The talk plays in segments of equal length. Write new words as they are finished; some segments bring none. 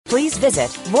please visit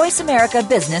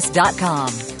voiceamericabusiness.com.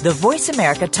 The Voice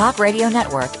America Talk Radio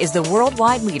Network is the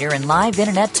worldwide leader in live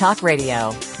Internet talk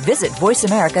radio. Visit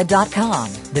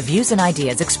voiceamerica.com. The views and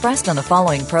ideas expressed on the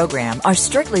following program are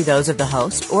strictly those of the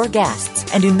host or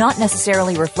guests and do not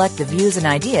necessarily reflect the views and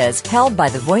ideas held by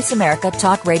the Voice America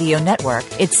Talk Radio Network,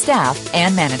 its staff,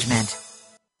 and management.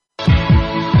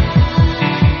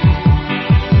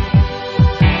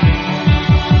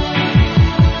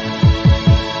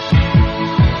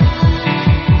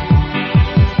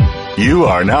 You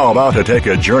are now about to take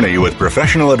a journey with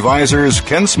professional advisors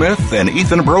Ken Smith and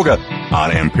Ethan Broga on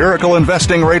Empirical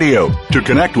Investing Radio. To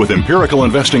connect with Empirical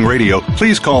Investing Radio,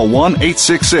 please call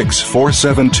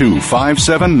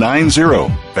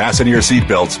 1-866-472-5790. Fasten your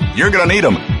seatbelts. You're going to need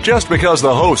them. Just because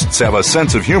the hosts have a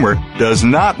sense of humor does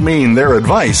not mean their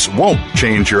advice won't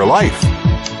change your life.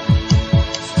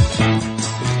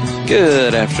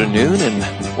 Good afternoon and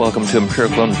welcome to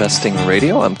Empirical Investing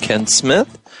Radio. I'm Ken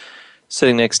Smith.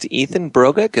 Sitting next to Ethan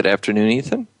Broga. Good afternoon,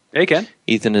 Ethan. Hey, Ken.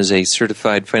 Ethan is a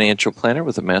certified financial planner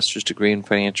with a master's degree in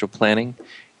financial planning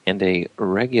and a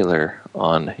regular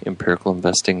on Empirical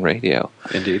Investing Radio.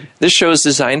 Indeed. This show is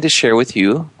designed to share with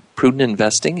you prudent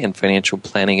investing and financial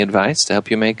planning advice to help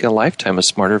you make a lifetime of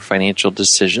smarter financial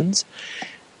decisions.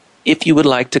 If you would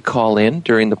like to call in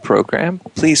during the program,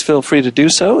 please feel free to do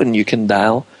so, and you can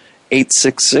dial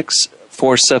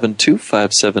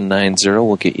 866-472-5790.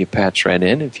 We'll get you patched right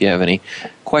in. If you have any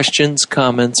questions,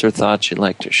 comments, or thoughts you'd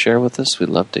like to share with us, we'd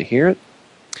love to hear it.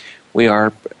 We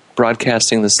are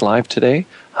broadcasting this live today,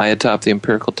 high atop the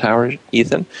Empirical Tower,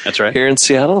 Ethan. That's right. Here in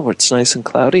Seattle, where it's nice and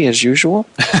cloudy as usual,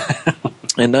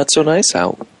 and not so nice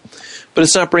out. But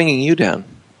it's not bringing you down.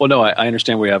 Well, no, I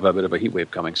understand we have a bit of a heat wave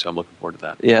coming, so I'm looking forward to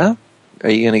that. Yeah? Are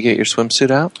you going to get your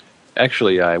swimsuit out?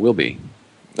 Actually, I will be.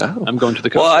 Oh. I'm going to the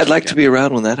coast. Well, I'd like to be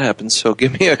around when that happens, so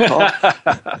give me a call.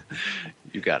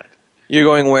 You got it. You're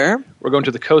going where? We're going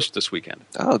to the coast this weekend.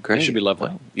 Oh, great. It should be lovely.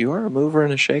 Well, you are a mover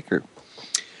and a shaker.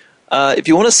 If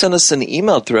you want to send us an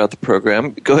email throughout the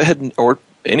program, go ahead or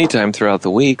anytime throughout the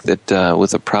week that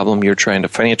with a problem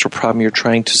financial problem you're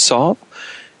trying to solve,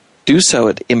 do so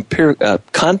at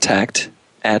contact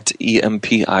at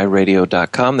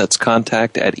empiradio.com. That's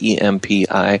contact at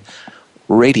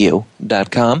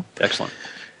empiradio.com. Excellent.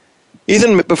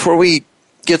 Ethan, before we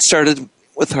get started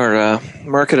with our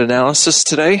market analysis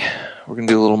today, we're going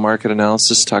to do a little market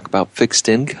analysis, talk about fixed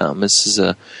income. This is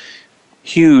a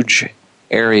huge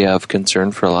area of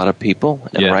concern for a lot of people,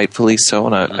 and rightfully so,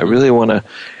 and I really want to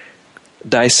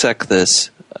dissect this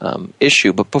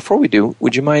issue. But before we do,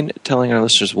 would you mind telling our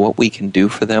listeners what we can do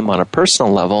for them on a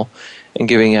personal level and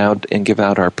give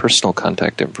out our personal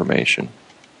contact information?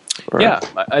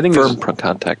 I think firm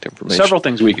contact information. Several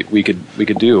things we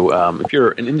could do. If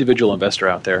you're an individual investor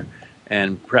out there,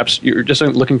 and perhaps you're just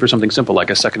looking for something simple like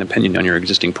a second opinion on your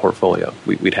existing portfolio,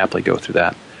 we'd happily go through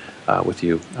that with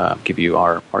you, give you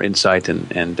our insight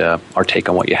and our take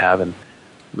on what you have, and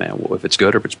if it's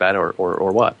good or if it's bad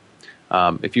or what.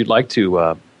 If you'd like to,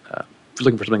 if you're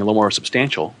looking for something a little more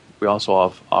substantial, we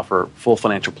also offer full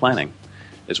financial planning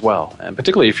as well. And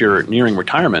particularly if you're nearing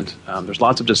retirement, there's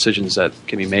lots of decisions that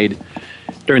can be made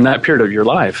during that period of your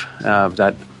life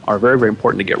that are very, very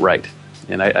important to get right.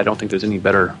 And I don't think there's any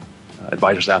better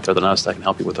advisors out there than us that can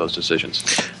help you with those decisions.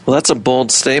 Well, that's a bold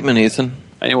statement, Ethan.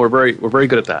 And we're very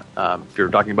good at that. If you're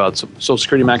talking about Social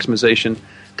Security maximization,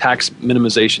 tax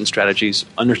minimization strategies,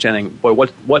 understanding,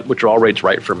 what withdrawal rate's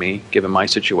right for me, given my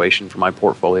situation, for my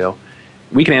portfolio,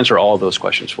 we can answer all of those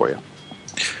questions for you.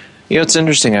 You know, it's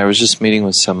interesting. I was just meeting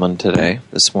with someone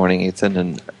this morning,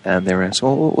 Ethan, and they were asking,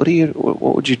 "Well,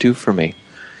 what would you do for me?"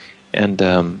 And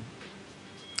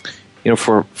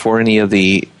for any of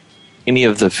the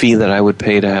fee that I would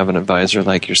pay to have an advisor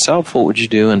like yourself, what would you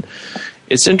do? And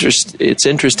it's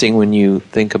interesting when you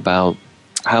think about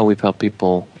how we've helped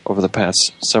people over the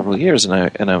past several years.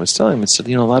 And I was telling them, I said,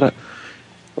 a lot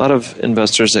of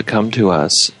investors that come to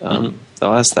us, they'll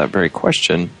ask that very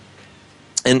question.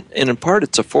 And in part,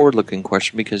 it's a forward-looking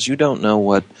question because you don't know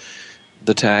what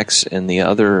the tax and the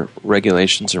other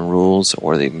regulations and rules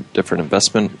or the different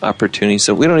investment opportunities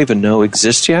that we don't even know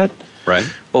exist yet. Right.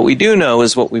 What we do know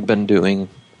is what we've been doing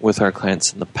with our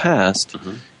clients in the past.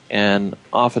 Mm-hmm. And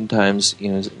oftentimes,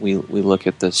 we look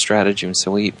at the strategy and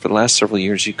say, for the last several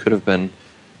years, you could have been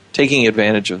taking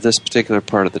advantage of this particular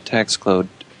part of the tax code,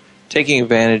 taking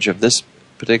advantage of this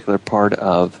particular part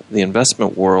of the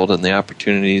investment world and the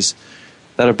opportunities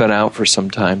that have been out for some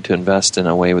time to invest in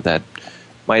a way that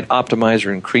might optimize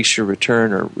or increase your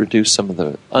return or reduce some of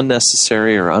the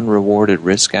unnecessary or unrewarded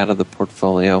risk out of the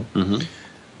portfolio.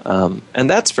 Mm-hmm. And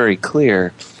that's very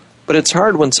clear. But it's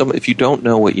hard if you don't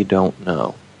know what you don't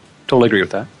know. Totally agree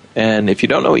with that. And if you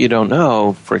don't know what you don't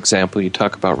know, for example, you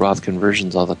talk about Roth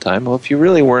conversions all the time. Well, if you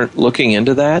really weren't looking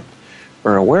into that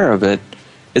or aware of it,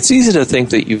 it's easy to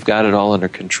think that you've got it all under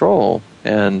control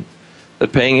and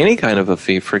that paying any kind of a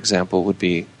fee, for example, would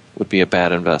be a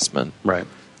bad investment. Right.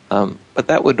 But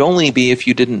that would only be if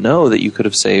you didn't know that you could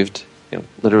have saved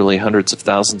literally hundreds of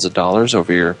thousands of dollars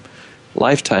over your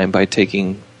lifetime by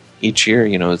taking each year,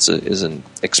 is an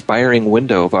expiring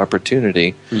window of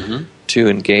opportunity to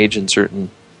engage in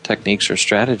certain techniques or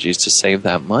strategies to save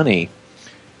that money.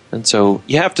 And so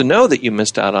you have to know that you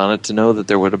missed out on it to know that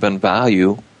there would have been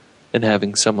value in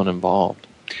having someone involved.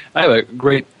 I have a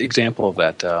great example of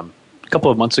that. A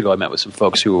couple of months ago, I met with some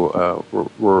folks who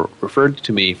were referred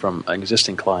to me from an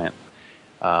existing client.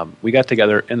 We got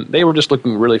together, and they were just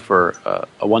looking really for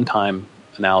a one-time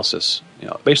analysis,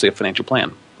 basically a financial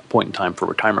plan, a point in time for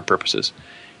retirement purposes.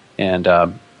 And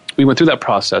we went through that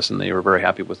process, and they were very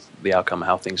happy with the outcome,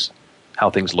 how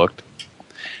things looked.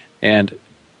 And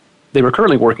they were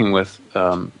currently working with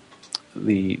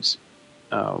the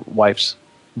wife's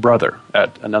brother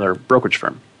at another brokerage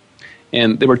firm.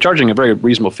 And they were charging a very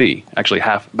reasonable fee, actually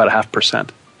about 0.5%.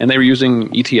 And they were using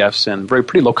ETFs and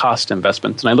pretty low-cost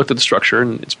investments. And I looked at the structure,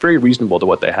 and it's very reasonable to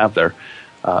what they have there.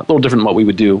 A little different than what we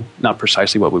would do, not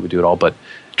precisely what we would do at all, but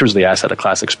in terms of the asset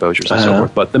class exposures and so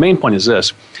forth. But the main point is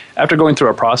this. After going through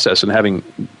our process and having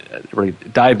really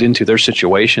dived into their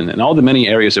situation and all the many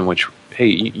areas in which,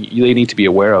 they need to be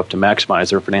aware of to maximize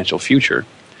their financial future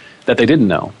that they didn't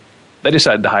know, they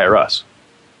decided to hire us.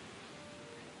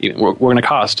 We're going to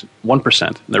cost 1%,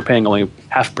 and they're paying only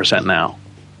 0.5% now.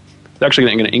 They're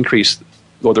actually going to increase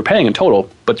what they're paying in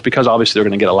total, but it's because obviously they're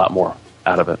going to get a lot more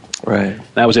out of it. Right.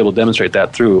 And I was able to demonstrate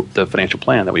that through the financial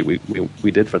plan that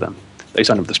we did for them. They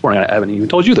signed up this morning. I haven't even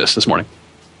told you this morning.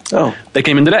 Oh. They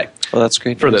came in today. Well, that's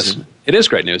great for news. this. It is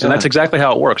great news, and that's exactly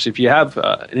how it works. If you have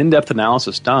an in-depth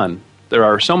analysis done, there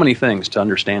are so many things to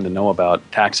understand and know about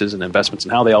taxes and investments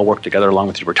and how they all work together along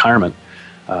with your retirement.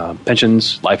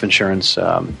 Pensions, life insurance,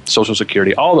 Social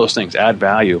Security, all those things add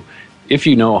value if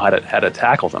you know how to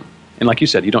tackle them. And like you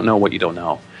said, you don't know what you don't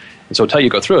know. And so until you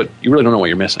go through it, you really don't know what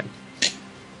you're missing.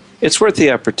 It's worth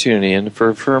the opportunity. And for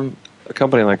a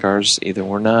company like ours, either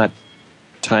we're not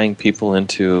tying people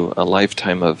into a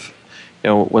lifetime of,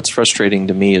 what's frustrating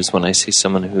to me is when I see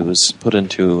someone who's put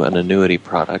into an annuity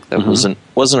product that wasn't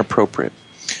appropriate,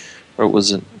 or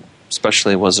wasn't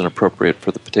appropriate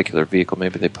for the particular vehicle.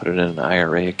 Maybe they put it in an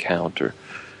IRA account or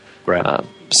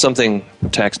something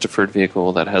tax-deferred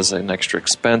vehicle that has an extra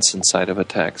expense inside of a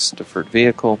tax-deferred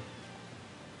vehicle.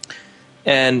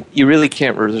 And you really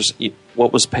can't reverse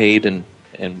what was paid and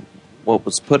what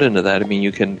was put into that. I mean,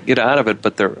 you can get out of it,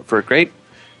 but for a great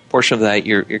portion of that,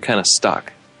 you're kind of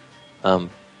stuck.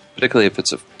 Particularly if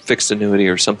it's a fixed annuity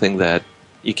or something that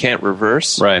you can't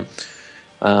reverse. Right.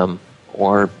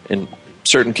 Or in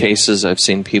certain cases, I've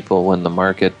seen people when the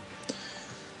market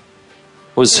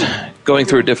was going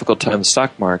through a difficult time in the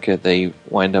stock market, they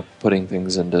wind up putting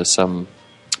things into some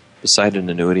beside an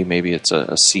annuity. Maybe it's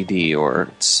a CD or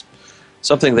it's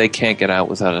something they can't get out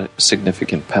without a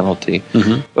significant penalty.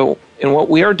 But in what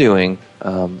we are doing,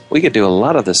 we could do a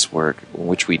lot of this work,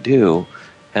 which we do,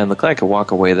 and the client could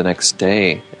walk away the next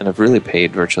day and have really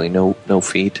paid virtually no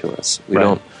fee to us.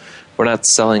 We're not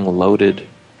selling loaded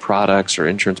products or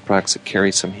insurance products that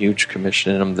carry some huge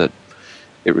commission in them that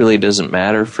it really doesn't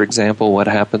matter, for example, what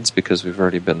happens because we've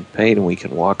already been paid and we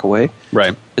can walk away.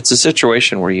 Right. It's a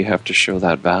situation where you have to show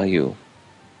that value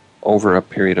over a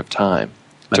period of time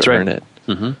to earn it.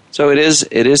 So it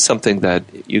is something that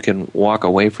you can walk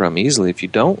away from easily if you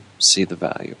don't see the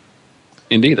value.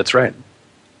 Indeed, that's right.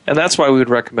 And that's why we would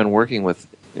recommend working with,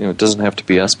 it doesn't have to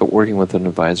be us, but working with an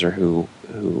advisor who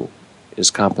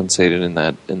is compensated in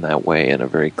that way, in a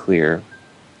very clear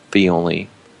fee-only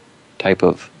type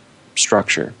of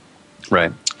structure.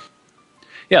 Right.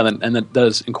 Yeah, and that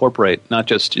does incorporate not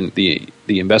just in the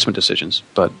investment decisions,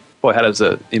 but how does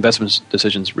the investment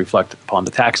decisions reflect upon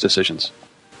the tax decisions?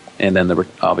 And then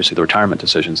obviously the retirement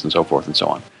decisions and so forth and so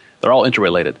on. They're all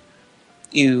interrelated.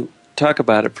 You talk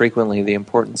about it frequently, the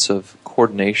importance of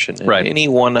coordination. And right. Any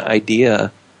one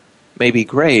idea may be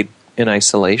great in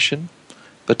isolation,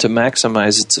 but to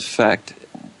maximize its effect,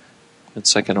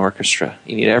 it's like an orchestra.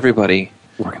 You need everybody,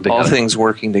 all things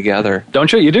working together.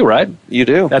 Don't you? You do, right? You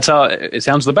do. That's how it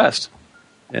sounds the best.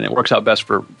 And it works out best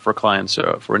for clients,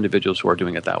 for individuals who are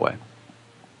doing it that way.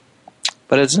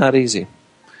 But it's not easy.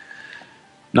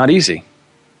 Not easy.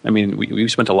 I mean, we've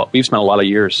spent a lot of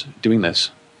years doing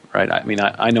this, right? I mean,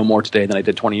 I know more today than I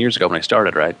did 20 years ago when I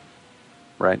started, right?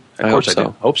 Right. Of course I do.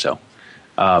 Hope so.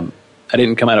 I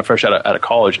didn't come fresh out of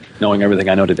college knowing everything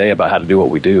I know today about how to do what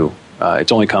we do.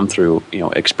 It's only come through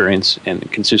experience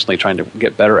and consistently trying to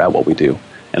get better at what we do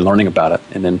and learning about it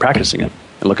and then practicing it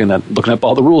and looking up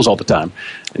all the rules all the time.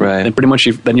 Right. And pretty much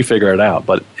then you figure it out.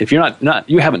 But if you're not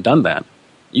you haven't done that,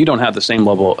 you don't have the same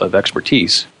level of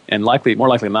expertise. And more likely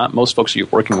than not, most folks you're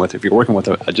working with, if you're working with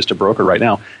just a broker right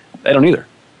now, they don't either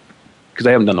because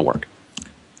they haven't done the work.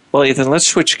 Well, Ethan, let's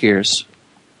switch gears.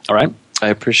 All right. I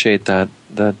appreciate that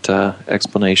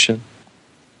explanation.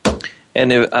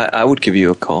 And I would give you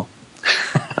a call.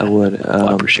 I would. Well,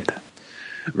 I appreciate that.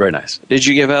 Very nice. Did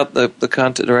you give out the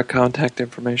direct contact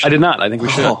information? I did not. I think we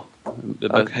should. Oh.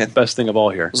 The best thing of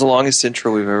all here. It was the longest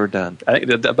intro we've ever done. I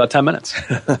think about 10 minutes.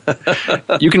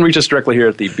 You can reach us directly here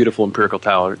at the beautiful Empirical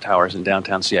Towers in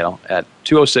downtown Seattle at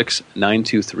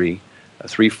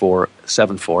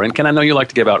 206-923-3474. And Ken, I know you like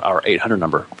to give out our 800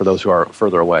 number for those who are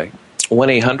further away.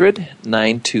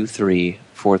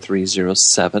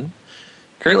 1-800-923-4307.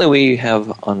 Currently we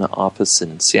have an office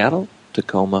in Seattle,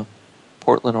 Tacoma,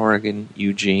 Portland, Oregon,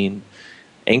 Eugene,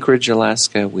 Anchorage,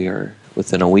 Alaska. We are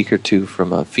within a week or two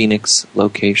from a Phoenix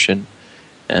location,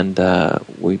 and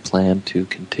we plan to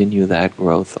continue that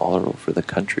growth all over the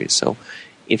country. So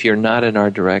if you're not in our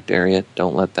direct area,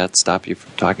 don't let that stop you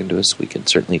from talking to us. We can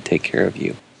certainly take care of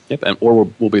you. Yep, or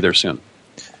we'll be there soon.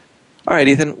 All right,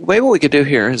 Ethan, maybe what we could do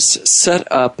here is set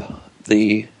up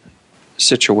the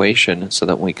situation so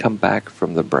that when we come back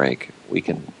from the break, we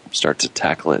can start to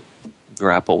tackle it,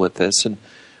 grapple with this. And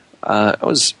I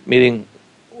was meeting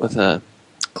with a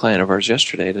client of ours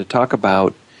yesterday to talk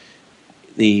about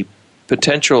the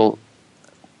potential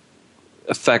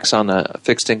effects on a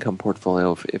fixed income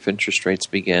portfolio if interest rates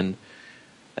begin.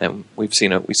 And we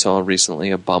saw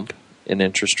recently a bump in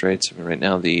interest rates. I mean, right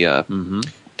now the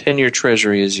 10-year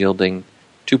Treasury is yielding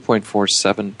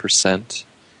 2.47%.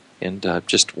 And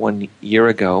just 1 year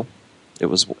ago, it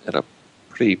was at a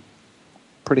pretty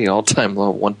all-time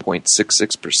low,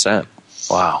 1.66%.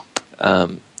 Wow.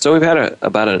 So we've had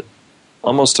about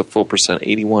almost a full percent,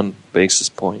 81 basis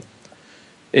point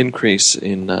increase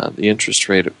in the interest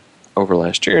rate over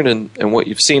last year. And what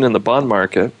you've seen in the bond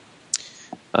market,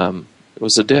 it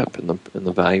was a dip in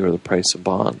the value or the price of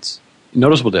bonds.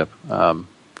 Noticeable dip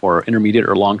for intermediate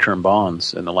or long-term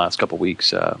bonds in the last couple of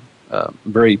weeks.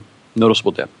 Very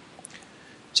noticeable dip.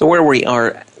 So where we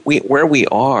are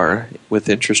with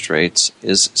interest rates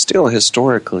is still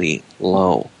historically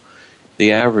low.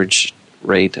 The average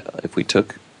rate, if we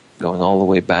took going all the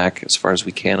way back as far as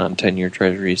we can on 10-year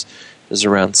treasuries, is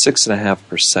around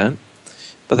 6.5%.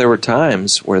 But there were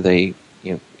times where they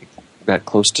got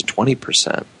close to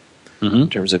 20% in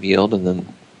terms of yield, and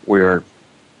then we're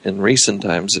in recent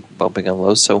times bumping on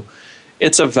low. So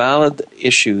it's a valid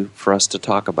issue for us to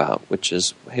talk about, which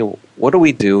is, hey, what do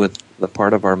we do with the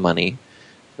part of our money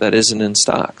that isn't in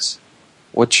stocks?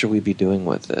 What should we be doing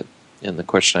with it? And the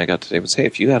question I got today was, hey,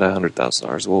 if you had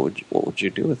 $100,000, what would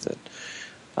you do with it?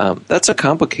 That's a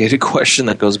complicated question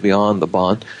that goes beyond the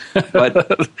bond,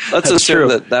 but let's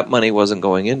assume that money wasn't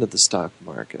going into the stock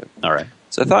market. All right.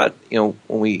 So I thought, when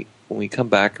we come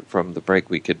back from the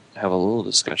break, we could have a little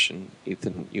discussion,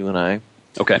 Ethan, you and I.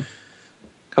 Okay. A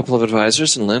couple of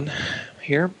advisors and Lynn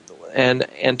here,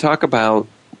 and talk about,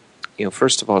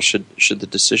 first of all, should the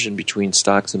decision between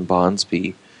stocks and bonds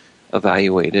be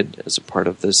evaluated as a part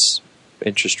of this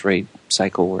interest rate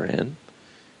cycle we're in,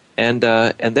 and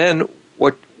then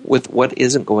what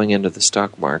isn't going into the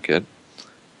stock market,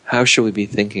 how should we be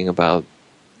thinking about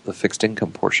the fixed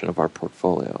income portion of our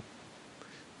portfolio?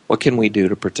 What can we do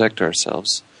to protect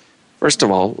ourselves? First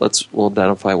of all, we'll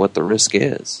identify what the risk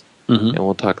is. And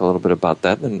we'll talk a little bit about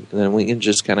that, and then we can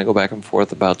just kind of go back and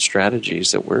forth about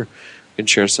strategies that we can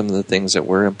share some of the things that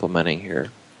we're implementing here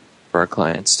for our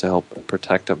clients to help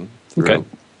protect them through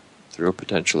a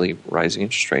potentially rising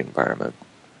interest rate environment.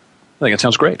 I think it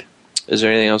sounds great. Is there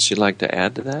anything else you'd like to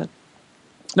add to that?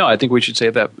 No, I think we should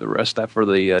save the rest of that for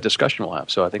the discussion we'll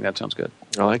have. So I think that sounds good.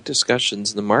 I like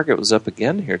discussions. The market was up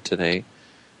again here today.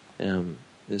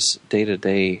 This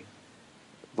day-to-day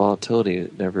volatility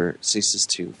never ceases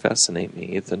to fascinate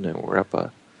me, Ethan. And we're up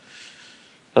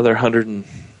another 100.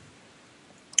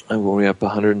 Were we up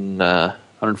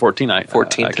 114?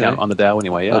 14 I count on the Dow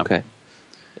anyway. Yeah. Okay.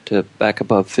 To back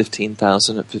above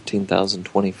 15,000 at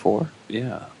 15,024.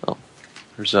 Yeah. Oh,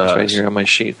 there's it's right here on my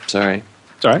sheet. Sorry.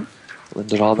 It's all right. Lynn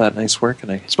did all that nice work,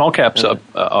 and small caps are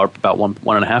about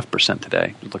 1.5%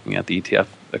 today. Looking at the ETF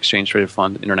exchange traded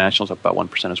fund, international is up about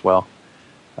 1% as well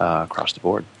across the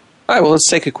board. All right, well, let's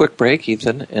take a quick break,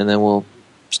 Ethan, and then we'll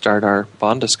start our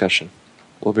bond discussion.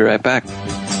 We'll be right back.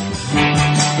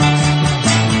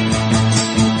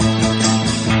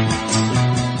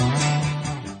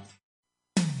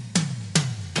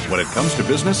 When it comes to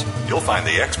business, you'll find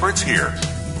the experts here.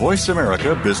 Voice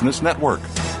America Business Network.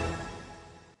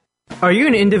 Are you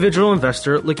an individual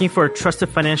investor looking for a trusted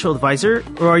financial advisor?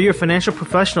 Or are you a financial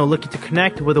professional looking to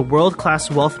connect with a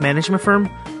world-class wealth management firm?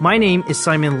 My name is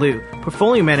Simon Liu,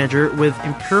 Portfolio Manager with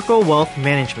Empirical Wealth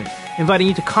Management, inviting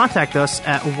you to contact us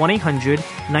at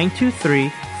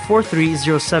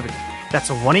 1-800-923-4307. That's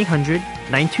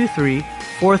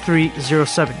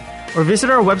 1-800-923-4307. Or visit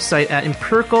our website at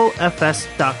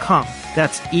empiricalfs.com.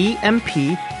 That's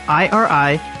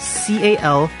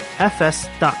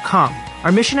EMPIRICALFS.com.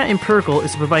 Our mission at Empirical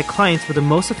is to provide clients with the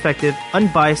most effective,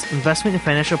 unbiased investment and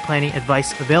financial planning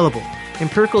advice available.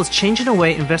 Empirical is changing the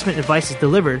way investment advice is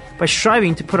delivered by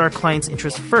striving to put our clients'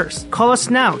 interests first. Call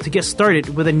us now to get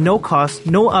started with a no-cost,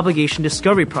 no-obligation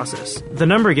discovery process. The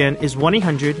number again is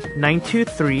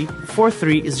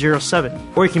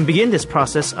 1-800-923-4307. Or you can begin this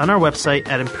process on our website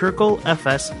at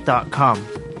empiricalfs.com.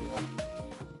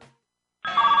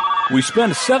 We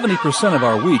spend 70% of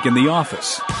our week in the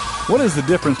office. What is the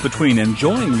difference between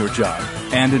enjoying your job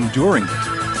and enduring it?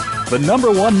 The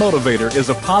number one motivator is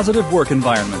a positive work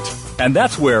environment. And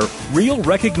that's where Real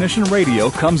Recognition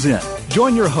Radio comes in.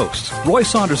 Join your hosts, Roy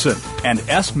Saunderson and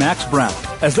S. Max Brown,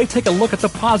 as they take a look at the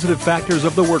positive factors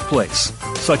of the workplace,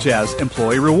 such as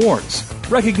employee rewards,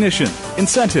 recognition,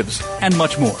 incentives, and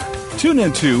much more. Tune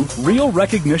into Real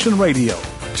Recognition Radio,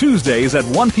 Tuesdays at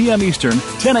 1 p.m. Eastern,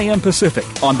 10 a.m. Pacific,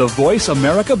 on the Voice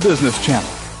America Business Channel.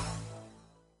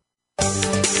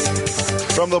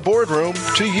 From the boardroom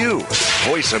to you,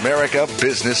 Voice America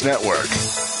Business Network.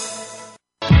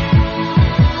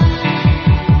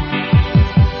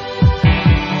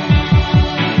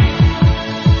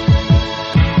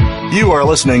 You are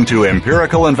listening to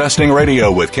Empirical Investing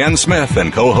Radio with Ken Smith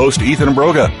and co-host Ethan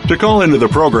Broga. To call into the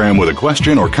program with a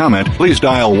question or comment, please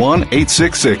dial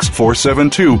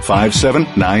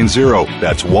 1-866-472-5790.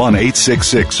 That's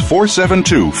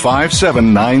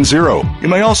 1-866-472-5790. You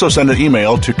may also send an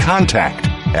email to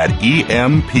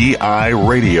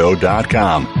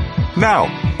contact@empiradio.com. Now,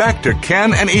 back to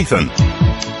Ken and Ethan.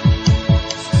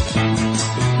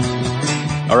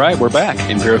 All right, we're back.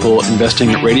 Empirical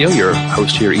Investing Radio. Your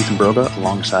host here, Ethan Broga,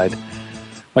 alongside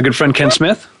my good friend Ken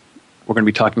Smith. We're going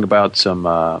to be talking about some,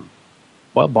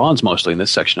 bonds mostly in this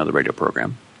section of the radio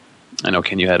program. I know,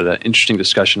 Ken, you had an interesting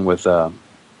discussion with a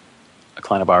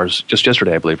client of ours just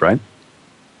yesterday, I believe, right?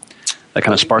 That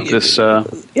kind of sparked this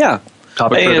topic for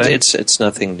today. It's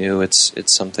nothing new. It's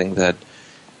something that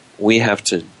we have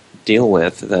to deal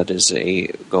with that is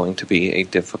going to be a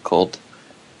difficult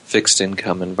fixed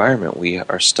income environment. We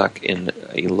are stuck in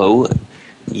a low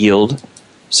yield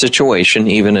situation,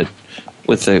 even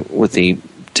with the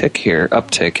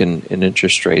uptick in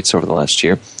interest rates over the last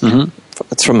year. Mm-hmm.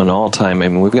 It's from an all-time. I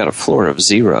mean, we've got a floor of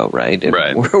 0, right? And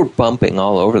right. We're bumping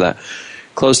all over that,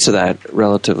 close to that,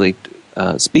 relatively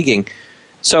speaking.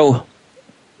 So,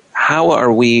 how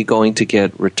are we going to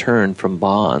get return from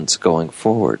bonds going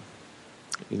forward?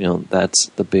 That's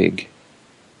the big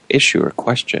issue or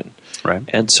question. Right.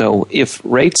 And so if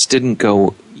rates didn't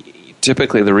go,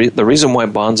 typically the reason why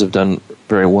bonds have done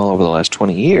very well over the last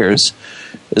 20 years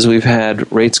is we've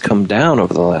had rates come down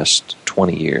over the last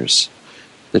 20 years.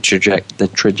 The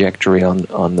trajectory on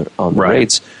the right.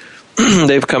 Rates,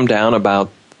 they've come down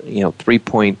about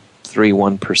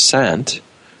 3.31%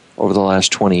 over the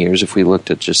last 20 years if we looked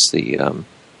at just the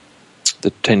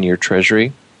 10-year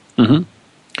Treasury. Mm-hmm.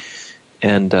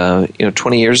 And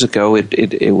 20 years ago,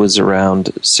 it was around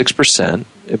 6%.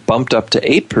 It bumped up to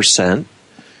 8%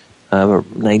 around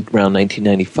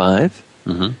 1995.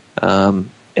 Mm-hmm.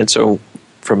 And so,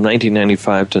 from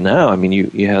 1995 to now, I mean,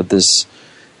 you had this.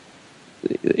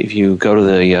 If you go to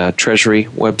the Treasury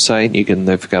website,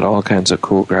 they've got all kinds of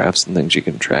cool graphs and things you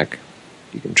can track.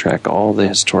 You can track all the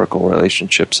historical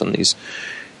relationships on these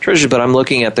treasuries. But I'm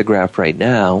looking at the graph right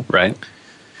now. Right.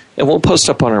 And we'll post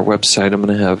up on our website. I'm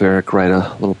going to have Eric write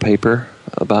a little paper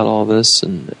about all this,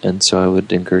 and so I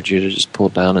would encourage you to just pull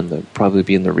it down and probably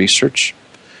be in the research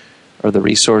or the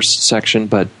resource section.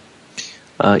 But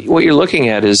what you're looking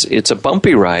at is it's a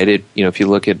bumpy ride. If you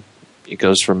look at it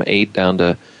goes from 8 down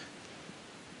to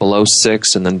below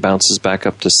 6, and then bounces back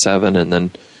up to 7,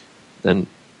 and then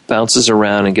bounces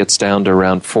around and gets down to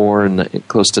around 4 and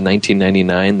close to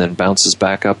 1999, then bounces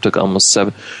back up to almost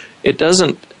 7. It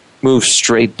doesn't move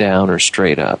straight down or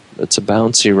straight up. It's a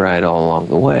bouncy ride all along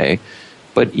the way.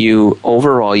 But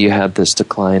overall you had this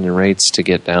decline in rates to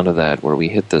get down to that where we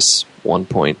hit this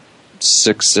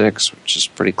 1.66, which is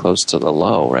pretty close to the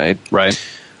low, right? Right.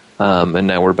 And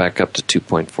now we're back up to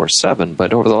 2.47.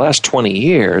 But over the last 20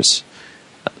 years,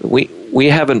 we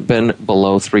haven't been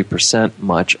below 3%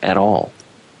 much at all.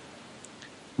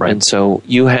 Right. And so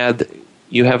you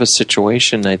have a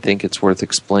situation, I think it's worth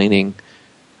explaining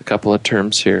a couple of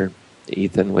terms here,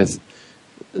 Ethan, with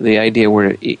the idea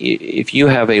where if you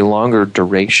have a longer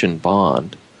duration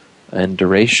bond, and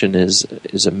duration is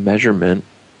a measurement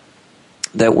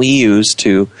that we use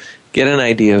to get an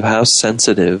idea of how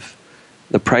sensitive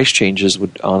the price changes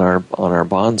on our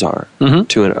bonds are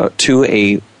to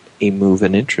a move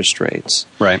in interest rates.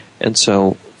 Right. And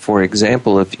so, for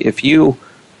example, if you,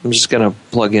 I'm just going to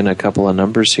plug in a couple of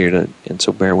numbers here, and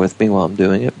so bear with me while I'm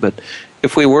doing it. But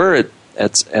if we were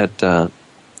at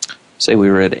say we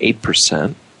were at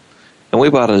 8%, and we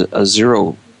bought a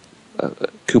zero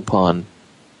coupon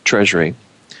Treasury,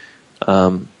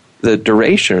 the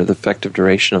duration or the effective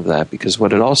duration of that, because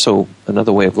what it also,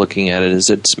 another way of looking at it is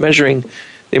it's measuring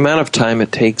the amount of time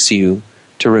it takes you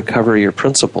to recover your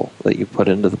principal that you put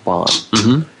into the bond.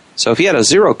 Mm-hmm. So if you had a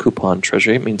zero coupon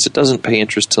Treasury, it means it doesn't pay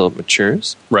interest till it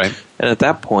matures. Right. And at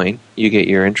that point, you get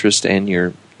your interest and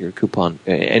your coupon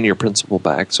and your principal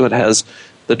back. So it has,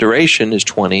 the duration is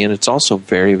 20, and it's also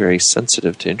very, very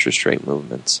sensitive to interest rate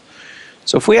movements.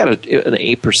 So if we had an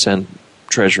 8%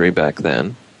 Treasury back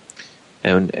then,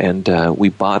 and we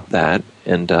bought that,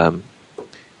 and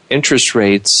interest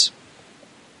rates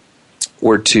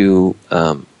were to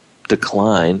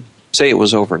decline, say it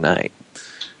was overnight,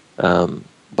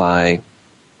 by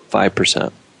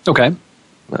 5%. Okay.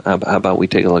 How about we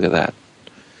take a look at that?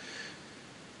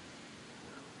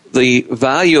 The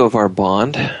value of our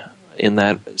bond in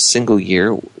that single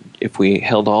year, if we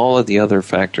held all of the other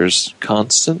factors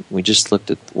constant, we just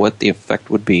looked at what the effect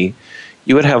would be,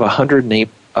 you would have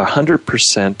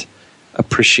 100%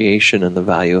 appreciation in the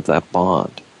value of that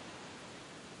bond.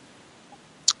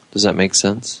 Does that make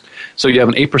sense? So you have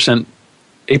an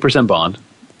 8% bond,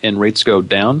 and rates go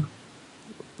down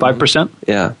 5%?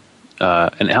 Yeah.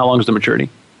 And how long is the maturity?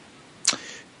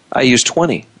 I use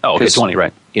 20. Oh, okay, 20,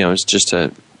 right. You know, it's just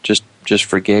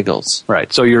for giggles.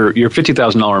 Right. So your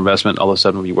 $50,000 investment all of a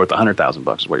sudden will be worth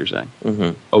 $100,000 is what you're saying.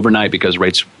 Mm-hmm. Overnight because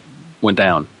rates went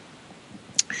down.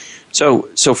 So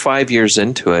 5 years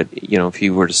into it, you know, if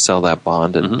you were to sell that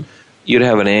bond, and you'd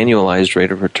have an annualized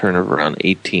rate of return of around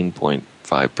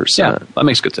 18.5%. Yeah, that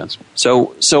makes good sense.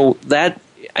 So that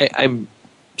I'm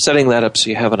setting that up so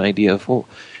you have an idea of, well,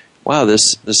 wow,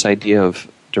 this idea of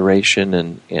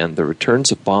duration and the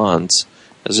returns of bonds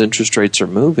as interest rates are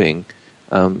moving.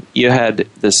 You had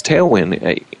this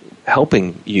tailwind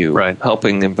helping you, right,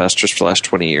 helping investors for the last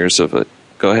 20 years of it.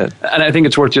 Go ahead. And I think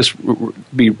it's worth just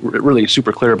be really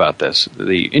super clear about this.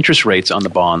 The interest rates on the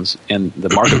bonds and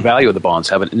the market value of the bonds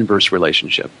have an inverse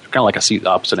relationship. Kind of like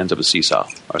opposite ends of a seesaw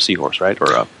or a seahorse, right? Or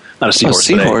not a seahorse.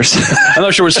 Seahorse. I'm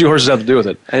not sure what seahorses have to do with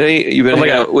it. I know you've been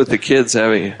out with the kids,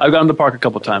 haven't you? I've gone to the park a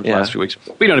couple of times the last few weeks.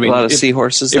 But you know what I mean? A lot of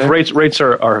seahorses there? If rates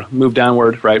are moved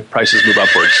downward, right, prices move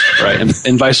upwards, right,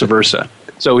 and vice versa.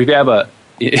 So if you have a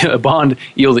bond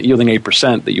yielding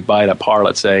 8% that you buy at par,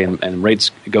 let's say, and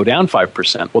rates go down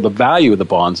 5%, well, the value of the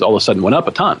bonds all of a sudden went up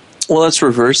a ton. Well, let's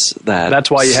reverse that. That's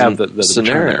why you have the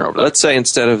scenario. Let's say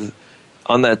instead of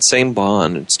on that same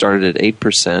bond, it started at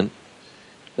 8%,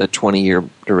 that 20-year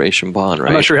duration bond, right?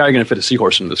 I'm not sure how you're going to fit a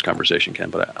seahorse into this conversation, Ken,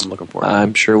 but I'm looking for it.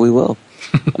 I'm sure we will.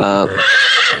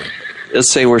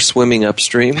 Let's say we're swimming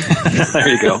upstream. There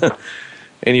you go.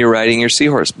 And you're riding your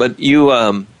seahorse. But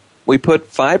we put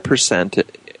 5%.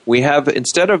 We have,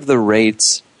 instead of the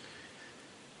rates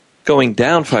going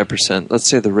down 5%, let's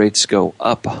say the rates go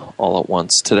up all at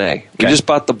once today. Okay. We just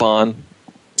bought the bond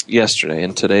yesterday,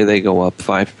 and today they go up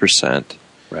 5%.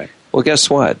 Right. Well, guess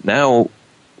what? Now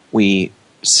we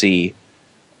see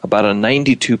about a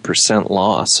 92%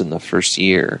 loss in the first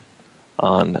year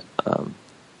on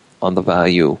the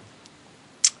value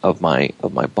of my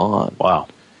bond. Wow.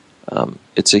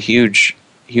 It's a huge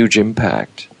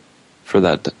impact for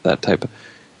that type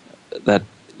for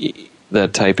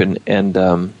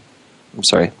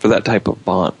that type of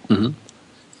bond. Mm-hmm.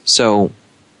 So,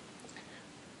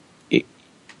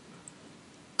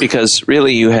 because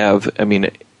really you have, I mean,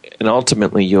 and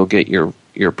ultimately you'll get your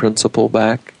principal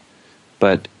back,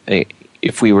 but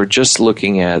if we were just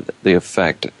looking at the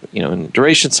effect, you know, and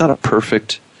duration, it's not a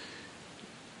perfect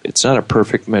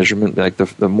measurement. Like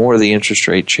the more the interest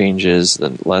rate changes,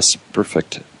 the less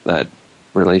perfect that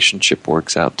relationship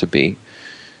works out to be.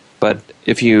 But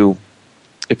if you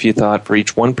thought for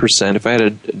each 1%, if I had a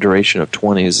duration of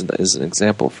 20 as an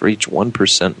example, for each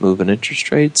 1% move in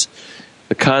interest rates,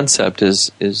 the concept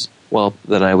is well,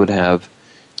 then I would have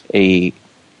a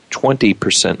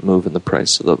 20% move in the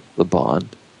price of the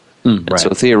bond. Right. So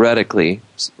theoretically,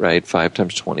 right, 5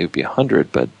 times 20 would be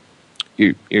 100, but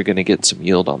you're going to get some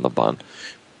yield on the bond.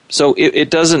 So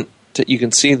it doesn't. You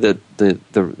can see that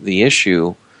the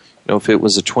issue if it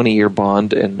was a 20-year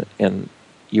bond and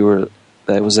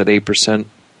that was at 8%,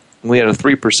 we had a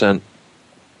 3%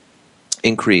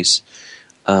 increase,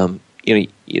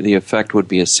 the effect would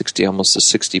be almost a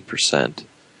 60%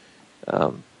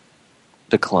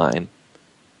 decline,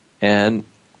 and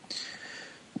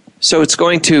so it's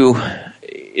going to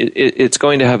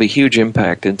have a huge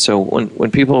impact. And so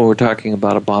when people were talking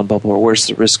about a bond bubble or where's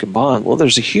the risk in bond, well,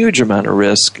 there's a huge amount of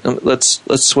risk. Let's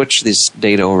switch this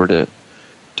data over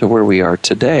to where we are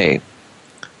today.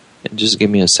 And just give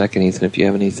me a second, Ethan, if you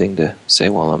have anything to say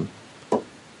while I'm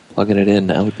plugging it in.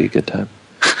 That would be a good time.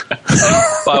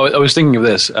 Well, I was thinking of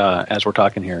this as we're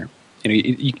talking here.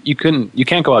 You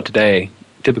can't go out today.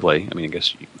 Typically, I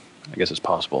guess it's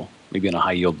possible. Maybe in a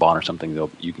high yield bond or something,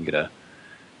 you can get an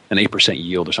 8%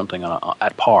 yield or something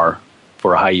at par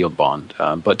for a high yield bond.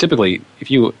 But typically,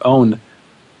 if you own,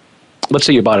 let's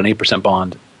say you bought an 8%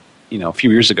 bond, a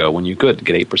few years ago when you could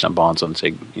get 8% bonds on,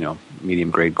 say, medium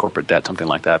grade corporate debt, something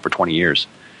like that, for 20 years,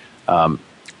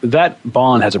 that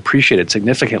bond has appreciated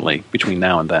significantly between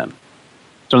now and then.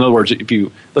 So in other words,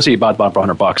 let's say you bought the bond for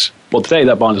 $100, well, today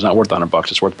that bond is not worth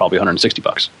 $100. It's worth probably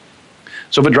 $160.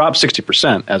 So if it drops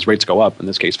 60% as rates go up, in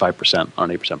this case 5% on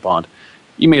an 8% bond,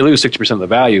 you may lose 60% of the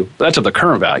value, but that's of the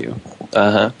current value.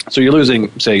 So you're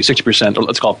losing, say, 60%, or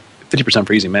let's call it 50%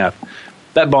 for easy math.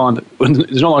 That bond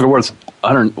is no longer worth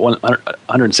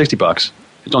 $160.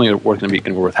 It's only going to be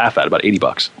worth half that, about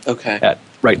 $80. Okay.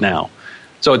 Right now.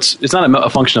 So it's not a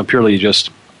function of purely just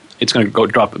it's going to go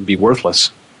drop and be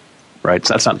worthless, right?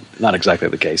 So that's not exactly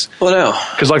the case. Well, no,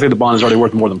 because likely the bond is already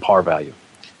worth more than par value.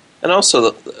 And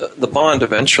also the bond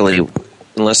eventually,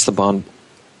 unless the bond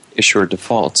issuer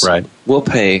defaults, right, will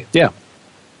pay. Yeah.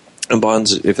 And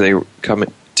bonds, if they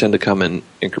tend to come in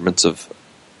increments of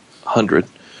 100,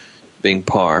 being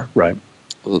par, right,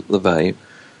 the value.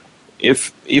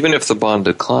 Even if the bond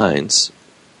declines,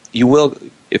 you will,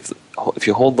 if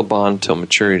you hold the bond till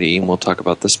maturity, and we'll talk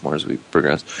about this more as we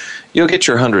progress, you'll get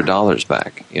your $100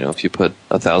 back. If you put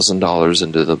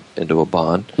 $1,000 into a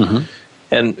bond, mm-hmm.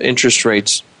 and interest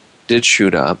rates did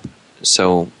shoot up.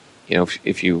 So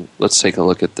if you let's take a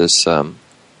look at this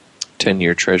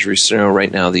 10-year Treasury scenario.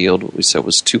 Right now, the yield, what we said,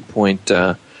 was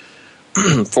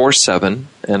 2.47,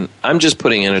 and I'm just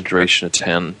putting in a duration of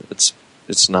 10.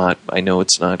 It's not. I know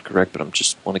it's not correct, but I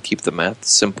just want to keep the math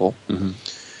simple. Mm-hmm.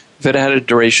 If it had a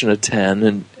duration of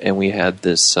 10 and we had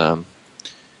this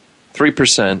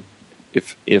 3%,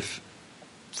 if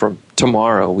from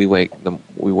tomorrow we wake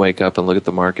up and look at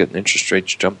the market and interest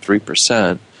rates jump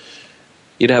 3%,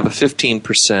 you'd have a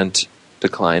 15%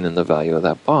 decline in the value of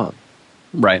that bond.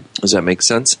 Right. Does that make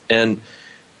sense?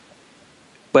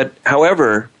 But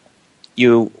however,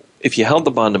 if you held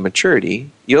the bond to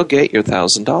maturity, you'll get your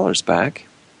 $1,000 back,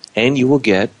 and you will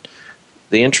get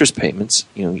the interest payments.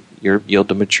 Your yield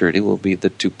to maturity will be the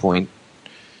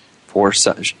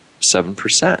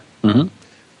 2.47%.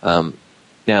 Mm-hmm.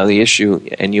 Now the issue,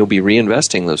 and you'll be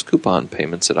reinvesting those coupon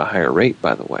payments at a higher rate,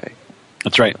 by the way.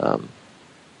 That's right.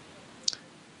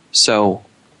 So,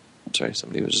 sorry,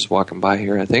 somebody was just walking by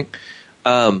here, I think.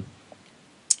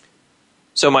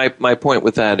 So my point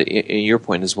with that, your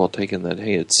point is well taken. That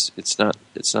hey, it's not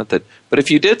that. But if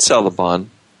you did sell the bond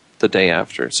the day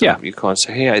after, so yeah, you call and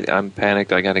say, hey, I'm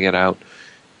panicked, I got to get out.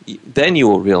 Then you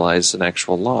will realize an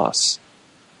actual loss.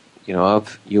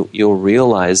 You'll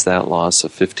realize that loss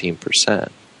of 15%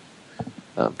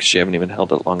 because you haven't even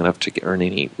held it long enough to earn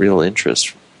any real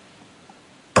interest.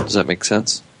 Does that make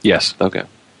sense? Yes. Okay.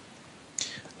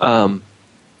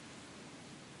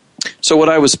 So what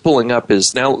I was pulling up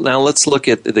is now let's look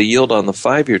at the yield on the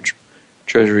 5-year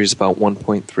Treasury is about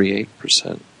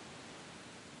 1.38%.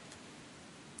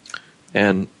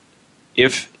 And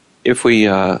if we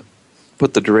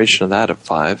put the duration of that at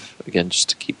 5, again, just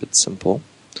to keep it simple,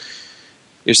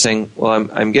 you're saying, well,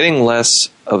 I'm getting less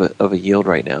of a yield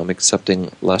right now. I'm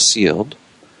accepting less yield,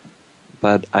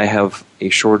 but I have a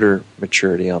shorter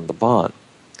maturity on the bond.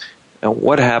 Now,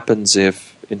 what happens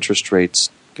if interest rates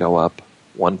go up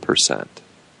 1%?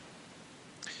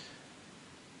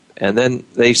 And then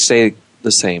they stay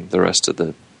the same the rest of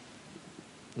the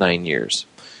 9 years.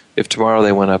 If tomorrow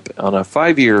they went up on a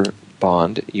 5-year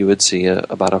bond, you would see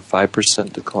about a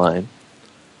 5% decline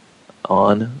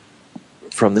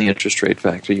from the interest rate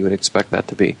factor. You would expect that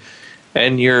to be.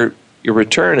 And your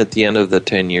return at the end of the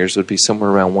 10 years would be somewhere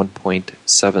around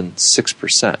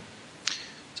 1.76%. So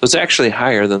it's actually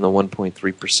higher than the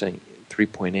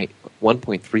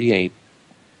 1.38%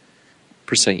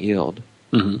 yield,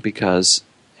 mm-hmm. because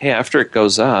hey, after it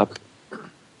goes up,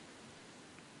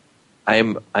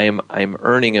 I'm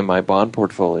earning in my bond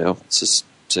portfolio. Let's just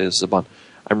say this is a bond.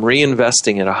 I'm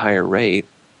reinvesting at a higher rate,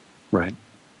 right?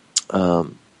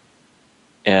 and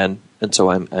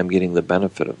so I'm getting the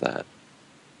benefit of that.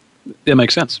 That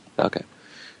makes sense. Okay.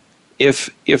 If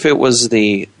it was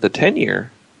the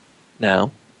 10-year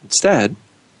now instead,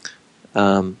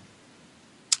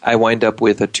 I wind up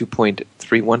with a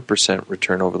 2.31%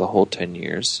 return over the whole 10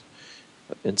 years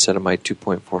instead of my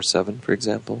 2.47, for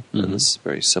example. Mm-hmm. And this is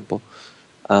very simple.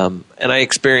 And I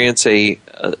experience a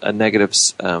negative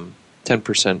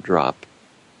 10% drop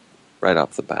right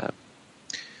off the bat.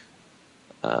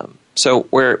 So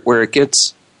where it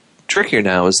gets trickier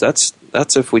now is that's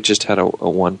if we just had a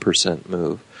 1%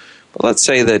 move. But let's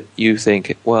say that you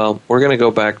think, well, we're going to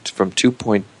go back from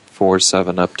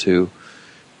 2.47 up to,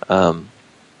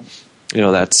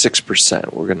 that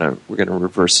 6%. We're gonna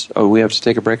reverse. Oh, we have to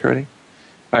take a break already?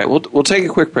 All right, we'll take a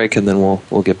quick break and then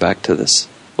we'll get back to this.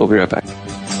 We'll be right back.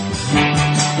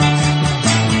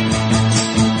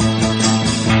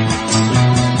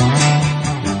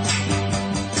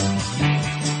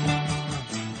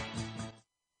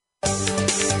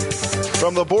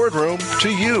 From the boardroom to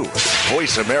you,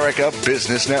 Voice America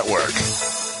Business Network.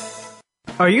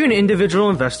 Are you an individual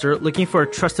investor looking for a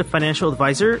trusted financial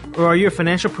advisor, or are you a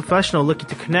financial professional looking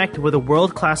to connect with a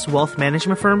world-class wealth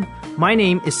management firm? My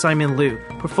name is Simon Liu,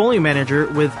 portfolio manager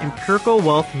with Empirical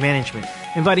Wealth Management,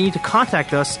 inviting you to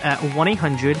contact us at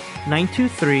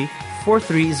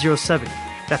 1-800-923-4307.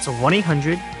 That's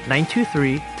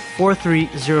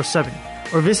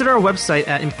 1-800-923-4307. Or visit our website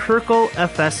at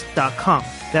empiricalfs.com.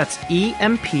 That's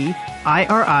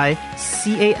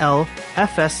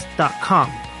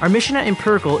EMPIRICALFS.com. Our mission at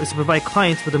Empirical is to provide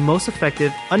clients with the most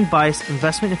effective, unbiased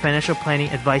investment and financial planning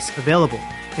advice available.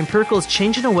 Empirical is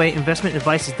changing the way investment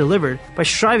advice is delivered by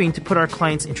striving to put our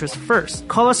clients' interests first.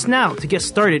 Call us now to get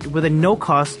started with a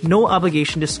no-cost,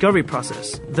 no-obligation discovery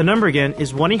process. The number again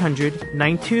is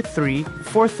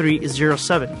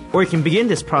 1-800-923-4307. Or you can begin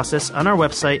this process on our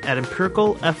website at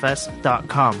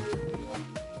empiricalfs.com.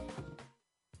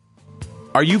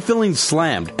 Are you feeling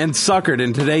slammed and suckered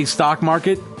in today's stock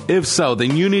market? If so,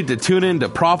 then you need to tune in to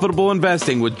Profitable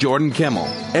Investing with Jordan Kimmel.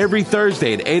 Every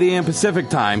Thursday at 8 a.m. Pacific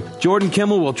Time, Jordan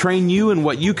Kimmel will train you in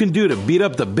what you can do to beat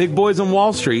up the big boys on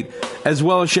Wall Street, as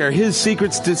well as share his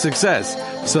secrets to success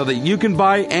so that you can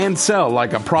buy and sell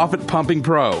like a profit-pumping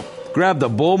pro. Grab the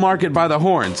bull market by the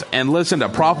horns and listen to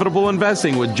Profitable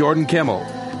Investing with Jordan Kimmel.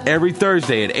 Every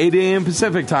Thursday at 8 a.m.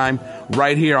 Pacific Time,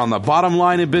 right here on the Bottom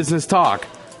Line in Business Talk,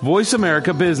 Voice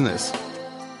America Business.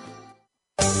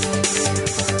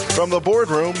 From the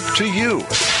boardroom to you,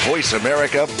 Voice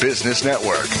America Business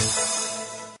Network.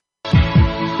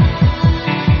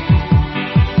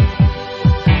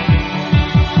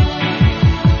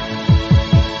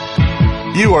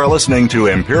 You are listening to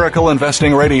Empirical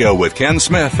Investing Radio with Ken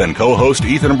Smith and co-host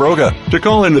Ethan Broga. To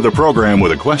call into the program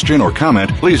with a question or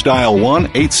comment, please dial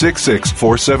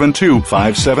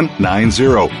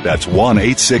 1-866-472-5790. That's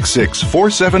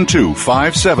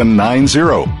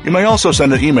 1-866-472-5790. You may also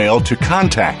send an email to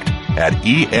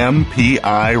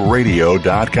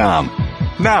contact@empiradio.com.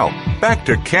 Now, back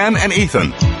to Ken and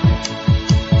Ethan.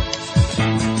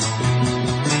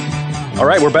 All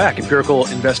right, we're back. Empirical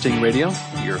Investing Radio.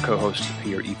 Your co-host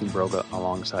here, Ethan Broga,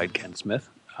 alongside Ken Smith.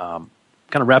 Kind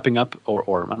of wrapping up,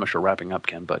 or I'm not sure wrapping up,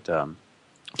 Ken, but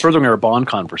furthering our bond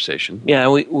conversation. Yeah,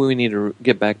 we need to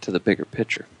get back to the bigger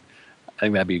picture. I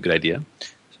think that'd be a good idea.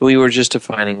 So we were just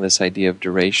defining this idea of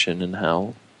duration and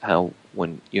how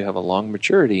when you have a long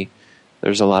maturity,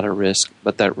 there's a lot of risk,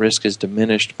 but that risk is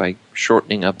diminished by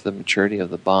shortening up the maturity of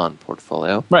the bond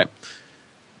portfolio. Right.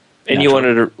 And you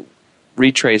wanted to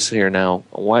retrace here now.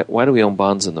 Why do we own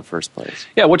bonds in the first place?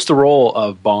 Yeah, what's the role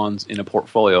of bonds in a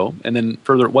portfolio? And then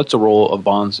further, what's the role of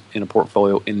bonds in a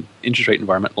portfolio in interest rate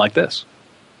environment like this?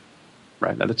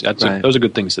 Right. Those are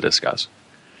good things to discuss.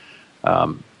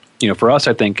 For us,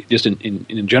 I think just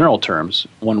in general terms,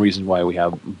 one reason why we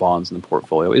have bonds in the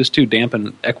portfolio is to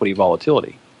dampen equity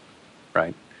volatility.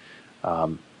 Right.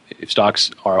 If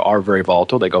stocks are very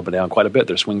volatile, they go up and down quite a bit.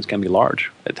 Their swings can be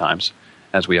large at times,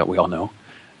 as we all know.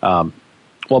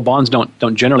 Well, bonds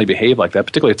don't generally behave like that,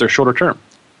 particularly if they're shorter term.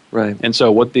 Right. And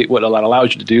so what that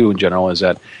allows you to do in general is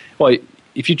that, well,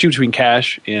 if you choose between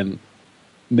cash and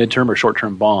midterm or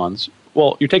short-term bonds,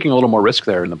 well, you're taking a little more risk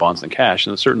there in the bonds than cash,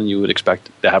 and certainly you would expect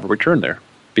to have a return there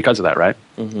because of that, right?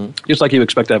 Mm-hmm. Just like you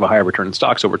expect to have a higher return in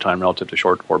stocks over time relative to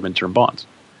short or midterm bonds.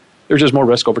 There's just more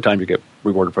risk over time. You get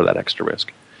rewarded for that extra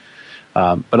risk.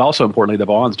 But also importantly, the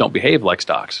bonds don't behave like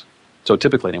stocks. So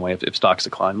typically, anyway, if stocks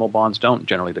decline, well, bonds don't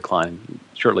generally decline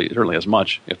certainly as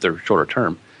much if they're shorter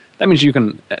term. That means you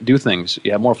can do things.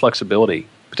 You have more flexibility,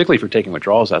 particularly if you're taking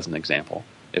withdrawals as an example.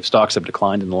 If stocks have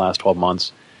declined in the last 12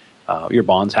 months, your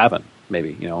bonds haven't.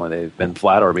 Maybe they've been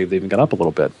flat, or maybe they've even gone up a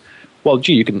little bit. Well,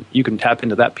 gee, you can tap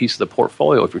into that piece of the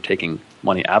portfolio if you're taking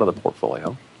money out of the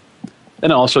portfolio.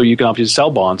 And also you can obviously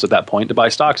sell bonds at that point to buy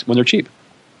stocks when they're cheap.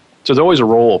 So there's always a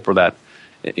role for that.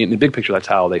 In the big picture, that's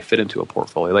how they fit into a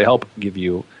portfolio. They help give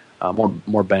you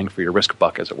more bang for your risk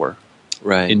buck, as it were,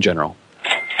 right? In general.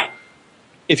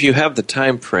 If you have the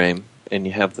time frame and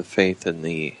you have the faith in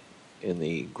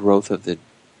the growth of the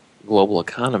global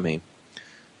economy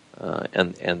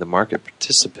and the market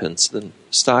participants, then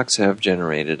stocks have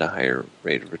generated a higher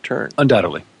rate of return.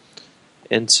 Undoubtedly.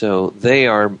 And so they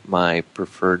are my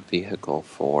preferred vehicle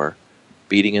for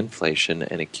beating inflation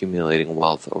and accumulating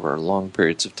wealth over long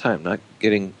periods of time, not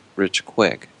getting rich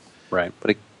quick, right?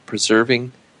 But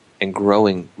preserving and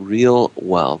growing real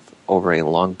wealth over a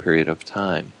long period of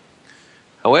time.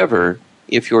 However,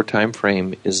 if your time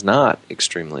frame is not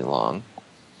extremely long,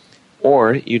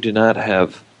 or you do not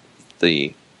have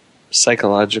the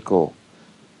psychological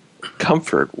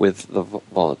comfort with the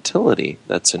volatility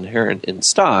that's inherent in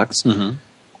stocks, mm-hmm.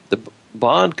 the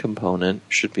bond component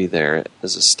should be there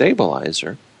as a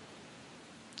stabilizer,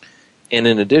 and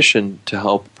in addition to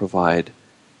help provide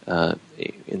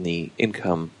in the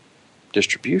income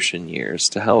distribution years,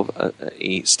 to help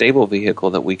a stable vehicle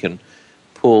that we can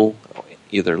pull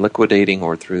either liquidating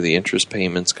or through the interest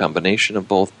payments, combination of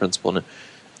both principal and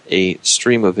a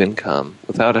stream of income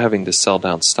without having to sell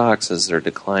down stocks as they're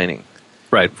declining.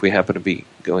 Right. If we happen to be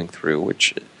going through,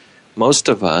 which most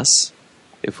of us,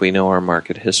 if we know our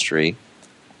market history,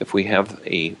 if we have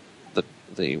we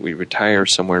retire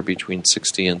somewhere between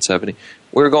 60 and 70,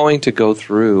 we're going to go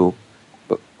through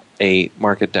a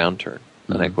market downturn,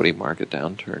 an mm-hmm. equity market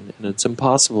downturn. And it's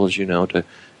impossible, as you know, to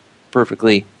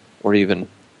perfectly or even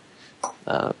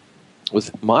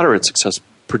with moderate success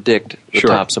predict the sure.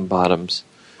 tops and bottoms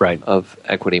right. of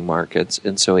equity markets.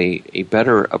 And so a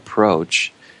better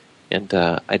approach, and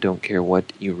I don't care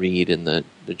what you read in the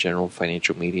general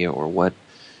financial media or what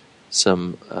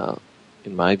some,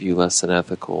 in my view, less than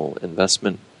ethical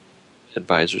investment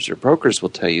advisors or brokers will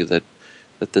tell you, that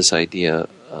this idea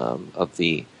of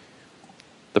the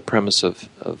premise of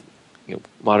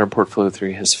modern portfolio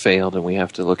theory has failed and we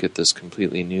have to look at this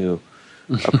completely new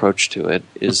approach to it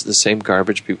is the same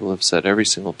garbage people have said every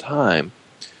single time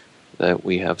that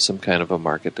we have some kind of a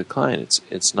market decline.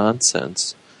 It's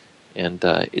nonsense, and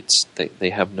they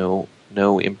have no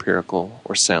empirical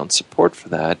or sound support for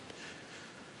that.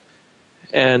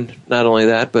 And not only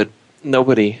that, but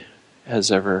nobody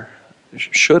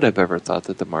should have ever thought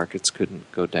that the markets couldn't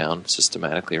go down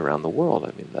systematically around the world.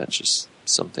 I mean, that's just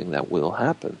something that will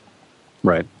happen.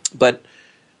 Right. But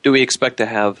do we expect to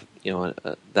have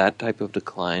that type of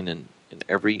decline in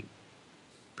every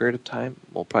period of time?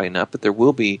 Well, probably not, but there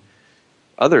will be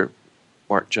other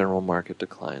general market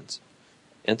declines.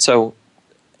 And so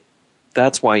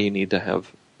that's why you need to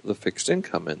have the fixed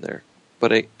income in there.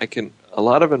 But a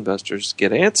lot of investors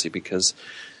get antsy because,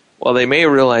 well, they may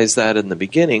realize that in the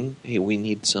beginning, hey, we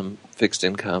need some fixed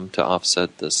income to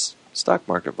offset this stock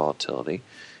market volatility.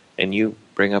 And you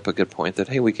bring up a good point that,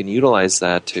 hey, we can utilize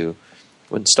that to,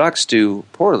 when stocks do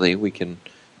poorly, we can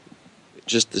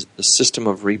just the system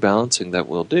of rebalancing that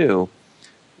we'll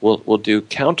do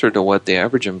counter to what the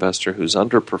average investor who's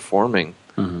underperforming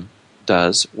mm-hmm.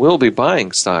 does. We'll be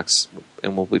buying stocks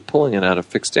and we'll be pulling it out of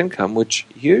fixed income, which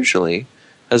usually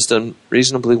has done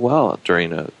reasonably well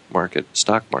during a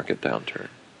stock market downturn.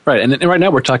 Right, and right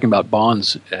now we're talking about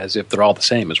bonds as if they're all the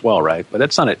same as well, right? But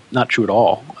that's not true at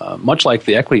all. Much like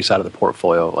the equity side of the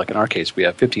portfolio, like in our case, we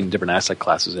have 15 different asset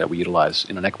classes that we utilize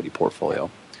in an equity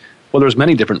portfolio. Well, there's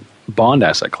many different bond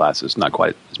asset classes, not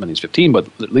quite as many as 15, but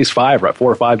at least 4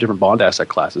 or 5 different bond asset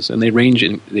classes, and they range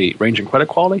in credit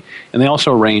quality, and they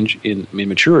also range in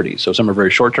maturity. So some are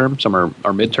very short term, some are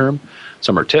midterm,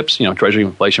 some are TIPS, Treasury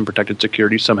inflation protected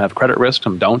securities. Some have credit risk,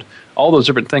 some don't. All those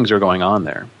different things are going on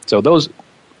there. So those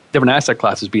different asset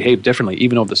classes behave differently,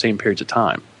 even over the same periods of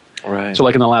time. Right. So,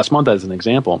 like in the last month, as an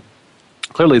example,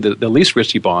 clearly the least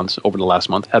risky bonds over the last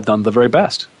month have done the very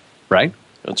best, right?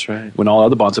 That's right. When all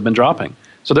other bonds have been dropping.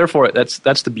 So therefore, that's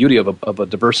the beauty of a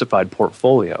diversified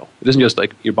portfolio. It isn't just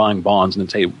like you're buying bonds and then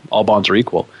say all bonds are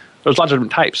equal. There's lots of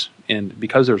different types, and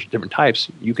because there's different types,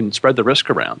 you can spread the risk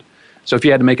around. So if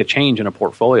you had to make a change in a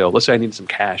portfolio, let's say I needed some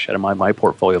cash out of my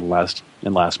portfolio last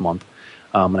month,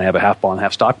 and I have a half bond,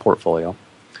 half stock portfolio.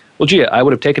 Well, gee, I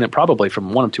would have taken it probably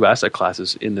from one of 2 asset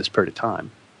classes in this period of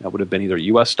time. That would have been either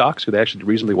U.S. stocks, who they actually did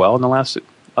reasonably well in the last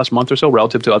month or so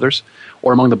relative to others,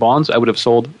 or among the bonds, I would have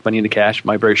sold, if I needed cash,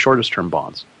 my very shortest term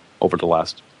bonds over the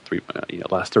last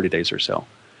 30 days or so,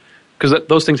 because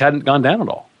those things hadn't gone down at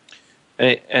all.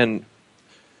 And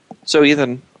so,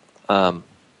 Ethan,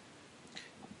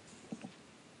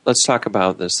 let's talk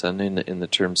about this then in the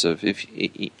terms of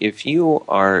if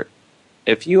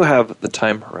you have the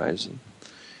time horizon.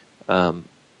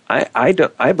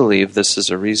 I believe this is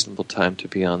a reasonable time to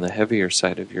be on the heavier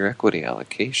side of your equity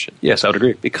allocation. Yes, I would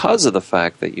agree. Because of the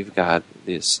fact that you've got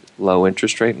this low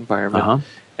interest rate environment,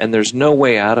 and there's no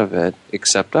way out of it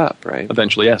except up, right?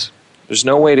 Eventually, yes. There's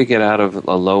no way to get out of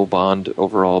a low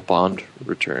overall bond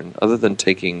return other than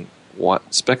taking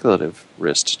speculative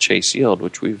risk to chase yield,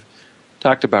 which we've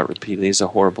talked about repeatedly is a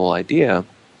horrible idea.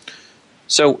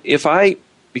 So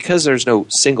because there's no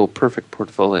single perfect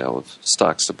portfolio of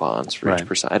stocks to bonds for each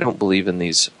person, I don't believe in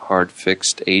these hard,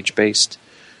 fixed, age-based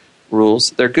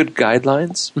rules. They're good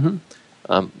guidelines,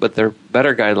 but they're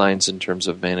better guidelines in terms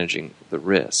of managing the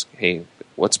risk. Hey,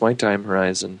 what's my time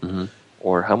horizon?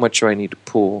 Or how much do I need to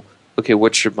pool? Okay,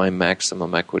 what should my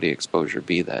maximum equity exposure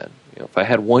be then? If I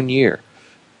had 1 year,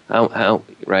 how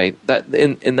right? That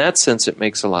in that sense, it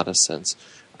makes a lot of sense.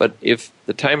 But if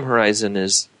the time horizon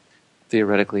is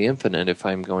theoretically infinite, if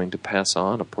I'm going to pass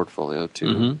on a portfolio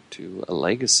to a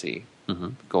legacy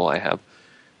goal I have,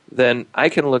 then I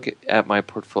can look at my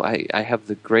portfolio. I have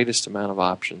the greatest amount of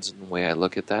options in the way I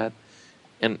look at that.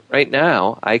 And right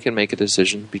now, I can make a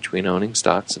decision between owning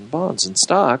stocks and bonds. And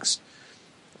stocks,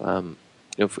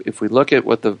 if we look at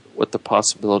what the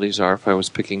possibilities are, if I was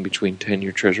picking between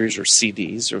 10-year treasuries or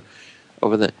CDs or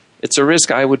it's a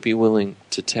risk I would be willing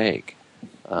to take.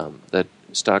 That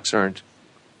stocks aren't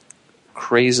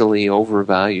crazily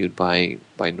overvalued by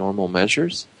normal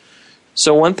measures.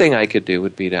 So one thing I could do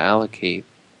would be to allocate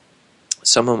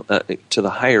some to the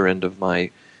higher end of my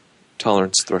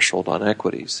tolerance threshold on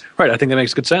equities. Right, I think that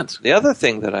makes good sense. The other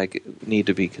thing that I need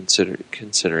to be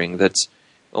considering that's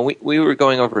we were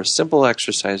going over a simple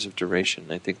exercise of duration.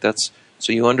 I think that's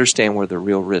so you understand where the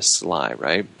real risks lie,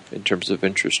 right, in terms of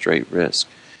interest rate risk.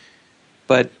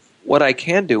 But what I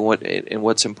can do, and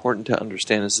what's important to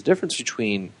understand, is the difference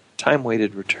between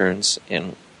time-weighted returns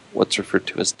and what's referred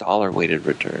to as dollar-weighted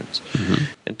returns.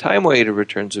 And time-weighted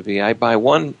returns would be I buy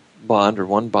one bond or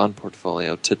one bond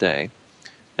portfolio today,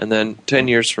 and then 10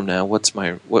 years from now, what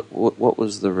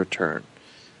was the return?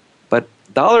 But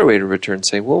dollar-weighted returns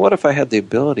say, well, what if I had the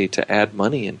ability to add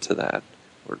money into that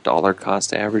or dollar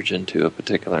cost average into a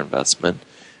particular investment?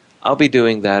 I'll be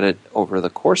doing that over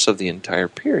the course of the entire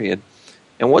period.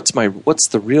 And what's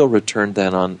the real return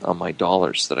then on my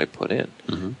dollars that I put in?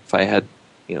 If I had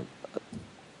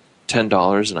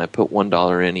 $10 and I put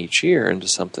 $1 in each year into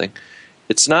something,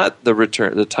 it's not the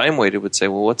return. The time weighted would say,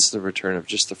 well, what's the return of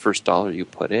just the first dollar you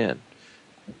put in?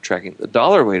 Tracking the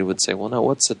dollar weighted would say, well, no,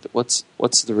 what's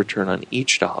the return on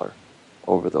each dollar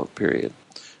over the period?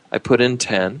 I put in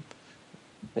 10.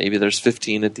 Maybe there's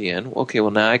 15 at the end. Okay, well,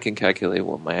 now I can calculate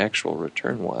what my actual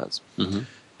return was.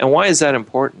 And why is that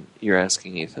important, you're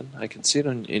asking, Ethan? I can see it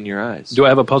in your eyes. Do I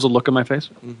have a puzzled look on my face?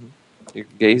 You're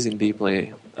gazing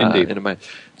deeply into my...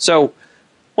 So,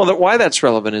 why that's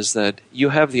relevant is that you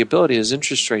have the ability, as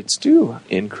interest rates do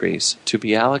increase, to be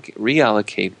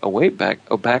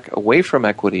reallocate back away from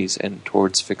equities and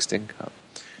towards fixed income.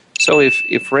 So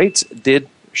if rates did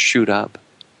shoot up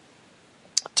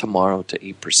tomorrow to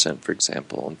 8%, for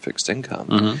example, on fixed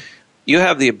income, you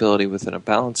have the ability within a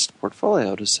balanced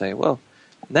portfolio to say, well,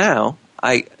 now,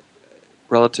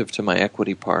 relative to my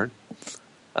equity part,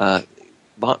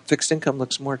 fixed income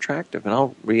looks more attractive, and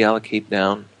I'll reallocate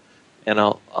down, and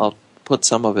I'll put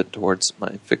some of it towards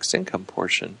my fixed income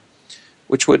portion,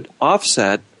 which would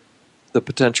offset the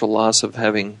potential loss of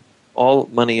having all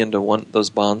money into those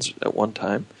bonds at one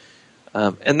time.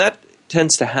 And that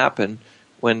tends to happen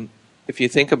if you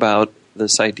think about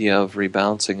this idea of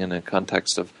rebalancing in a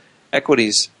context of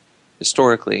equities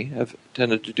historically have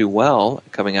tended to do well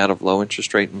coming out of low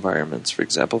interest rate environments. For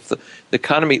example, if the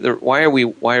economy,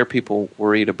 why are people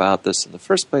worried about this in the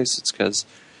first place? It's because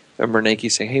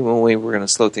Bernanke saying, hey, we're going to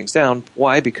slow things down.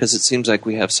 Why? Because it seems like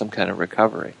we have some kind of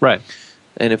recovery. Right.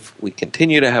 And if we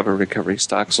continue to have a recovery,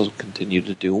 stocks will continue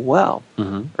to do well.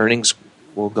 Earnings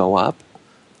will go up,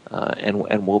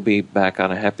 and we'll be back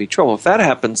on a happy trail. Well, if that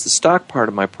happens, the stock part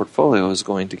of my portfolio is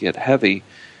going to get heavy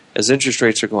as interest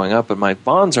rates are going up, and my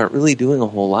bonds aren't really doing a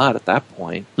whole lot at that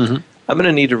point. I'm going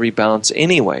to need to rebalance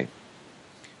anyway.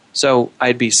 So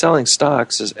I'd be selling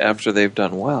stocks after they've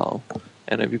done well,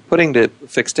 and I'd be putting to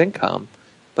fixed income,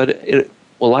 but it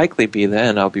will likely be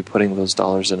then I'll be putting those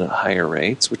dollars in at higher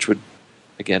rates, which would,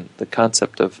 again, the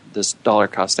concept of this dollar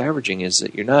cost averaging is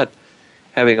that you're not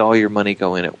having all your money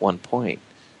go in at one point.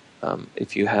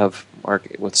 If you have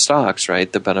market with stocks,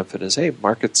 right, the benefit is, hey,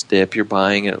 markets dip, you're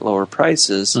buying at lower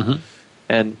prices,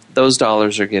 and those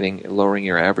dollars are lowering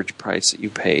your average price that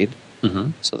you paid,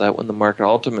 so that when the market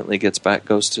ultimately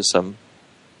goes to some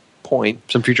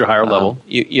point, some future higher level,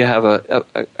 you have a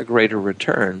greater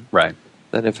return, right,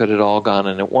 than if it had all gone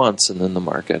in at once and then the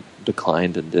market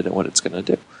declined and did what it's going to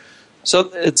do. So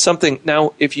it's something.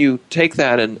 Now, if you take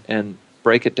that and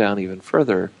break it down even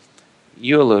further,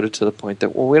 you alluded to the point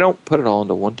that, well, we don't put it all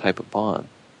into one type of bond.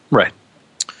 Right.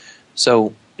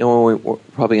 So we're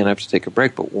probably going to have to take a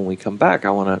break, but when we come back, I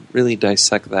want to really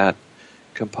dissect that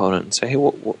component and say, hey,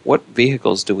 what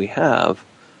vehicles do we have,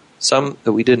 some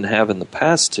that we didn't have in the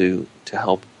past to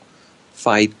help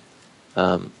fight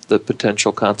the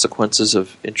potential consequences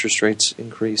of interest rates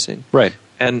increasing. Right.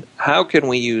 And how can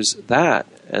we use that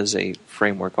as a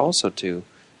framework also to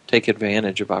take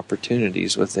advantage of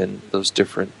opportunities within those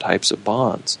different types of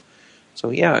bonds?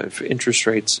 So yeah, if interest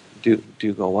rates do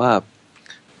go up,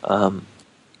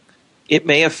 it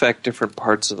may affect different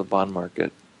parts of the bond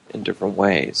market in different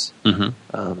ways.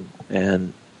 Mm-hmm.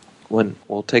 And when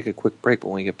we'll take a quick break, but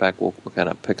when we get back, we'll kind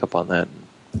of pick up on that.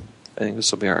 I think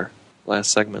this will be our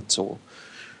last segment, so we'll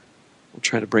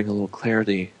try to bring a little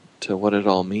clarity to what it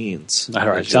all means. All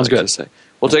right, sounds good.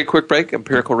 We'll take a quick break,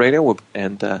 Empirical Radio,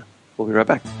 and we'll be right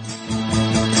back.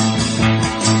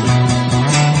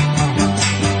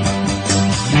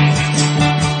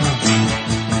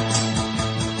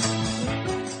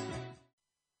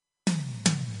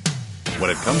 When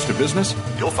it comes to business,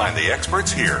 you'll find the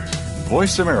experts here.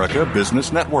 Voice America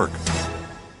Business Network.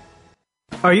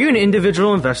 Are you an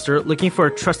individual investor looking for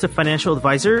a trusted financial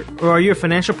advisor, or are you a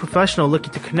financial professional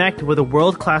looking to connect with a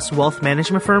world-class wealth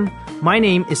management firm? My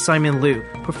name is Simon Liu,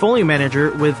 portfolio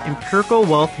manager with Empirical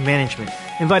Wealth Management,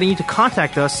 inviting you to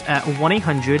contact us at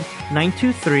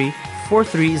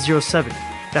 1-800-923-4307.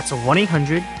 That's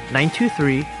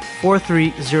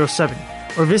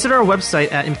 1-800-923-4307. Or visit our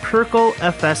website at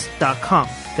empiricalfs.com.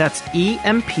 That's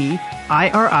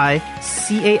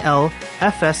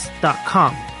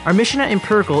EMPIRICALFS.com. Our mission at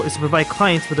Empirical is to provide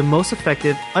clients with the most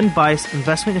effective, unbiased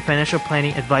investment and financial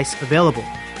planning advice available.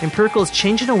 Empirical is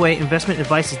changing the way investment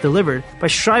advice is delivered by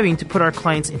striving to put our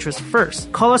clients' interests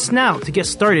first. Call us now to get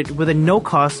started with a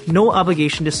no-cost,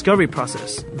 no-obligation discovery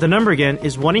process. The number again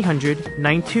is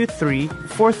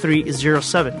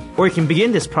 1-800-923-4307. Or you can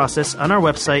begin this process on our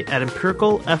website at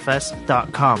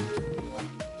empiricalfs.com.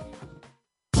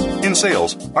 In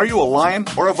sales, are you a lion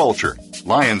or a vulture?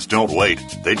 Lions don't wait.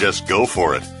 They just go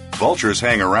for it. Vultures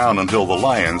hang around until the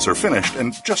lions are finished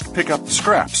and just pick up the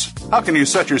scraps. How can you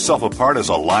set yourself apart as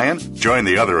a lion? Join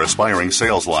the other aspiring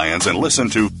sales lions and listen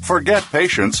to Forget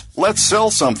Patience, Let's Sell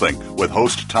Something with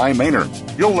host Ty Maynard.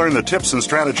 You'll learn the tips and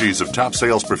strategies of top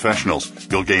sales professionals.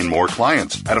 You'll gain more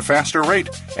clients at a faster rate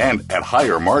and at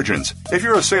higher margins. If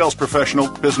you're a sales professional,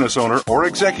 business owner, or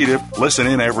executive, listen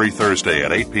in every Thursday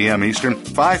at 8 p.m. Eastern,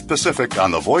 5 Pacific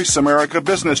on the Voice America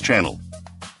Business Channel.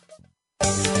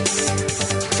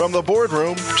 From the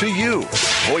boardroom to you,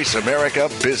 Voice America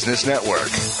Business Network.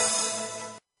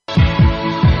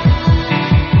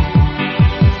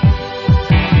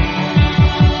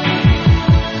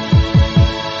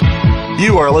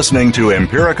 You are listening to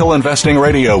Empirical Investing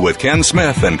Radio with Ken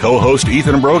Smith and co-host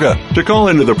Ethan Broga. To call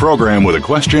into the program with a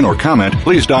question or comment,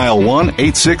 please dial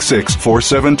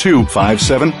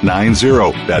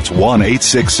 1-866-472-5790. That's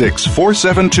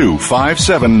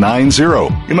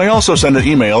 1-866-472-5790. You may also send an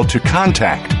email to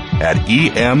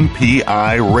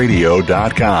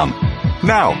contact@empiradio.com.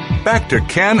 Now, back to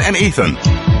Ken and Ethan.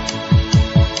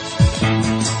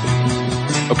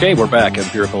 Okay, we're back at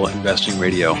Empirical Investing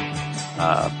Radio.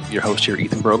 Your host here,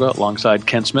 Ethan Broga, alongside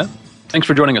Ken Smith. Thanks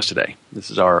for joining us today. This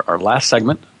is our last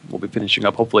segment. We'll be finishing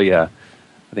up, hopefully, I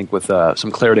think, with some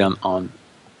clarity on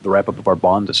the wrap-up of our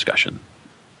bond discussion.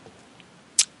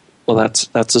 Well, that's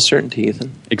a certainty,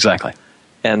 Ethan. Exactly.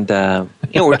 And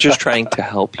we're just trying to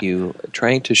help you,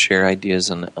 trying to share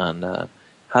ideas on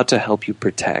how to help you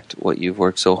protect what you've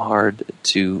worked so hard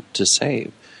to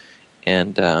save.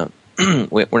 And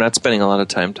we're not spending a lot of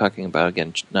time talking about,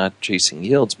 again, not chasing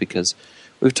yields, because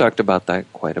we've talked about that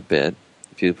quite a bit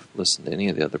if you've listened to any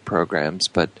of the other programs.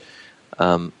 But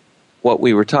what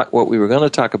we were going to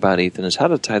talk about, Ethan, is how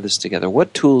to tie this together.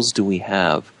 What tools do we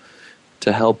have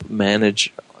to help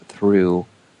manage through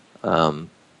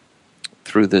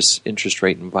this interest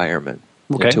rate environment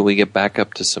until we get back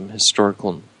up to some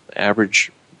historical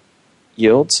average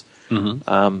yields?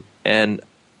 Mm-hmm. And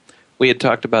we had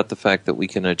talked about the fact that we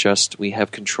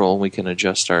have control, we can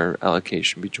adjust our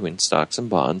allocation between stocks and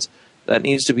bonds. That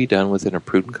needs to be done within a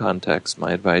prudent context.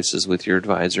 My advice is with your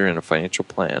advisor and a financial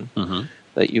plan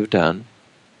that you've done,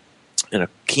 and a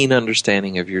keen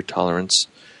understanding of your tolerance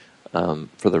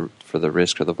for the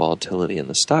risk or the volatility in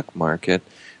the stock market.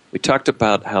 We talked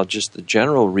about how just the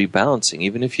general rebalancing,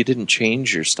 even if you didn't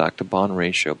change your stock to bond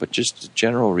ratio, but just the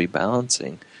general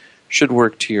rebalancing should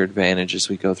work to your advantage as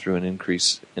we go through an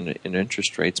increase in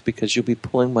interest rates, because you'll be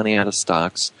pulling money out of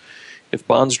stocks. If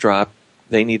bonds drop,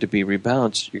 they need to be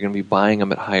rebalanced. You're going to be buying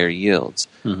them at higher yields.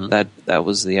 Mm-hmm. That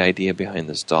was the idea behind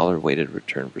this dollar-weighted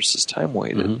return versus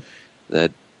time-weighted, mm-hmm.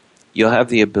 that you'll have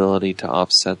the ability to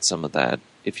offset some of that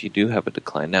if you do have a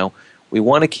decline. Now, we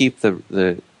want to keep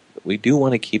we do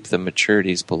want to keep the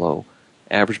maturities below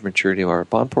average maturity of our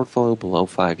bond portfolio below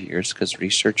 5 years, because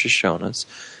research has shown us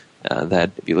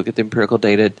that if you look at the empirical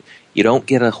data, you don't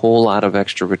get a whole lot of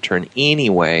extra return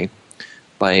anyway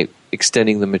by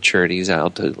extending the maturities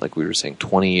out to, like we were saying,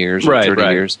 20 years or 30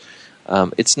 years.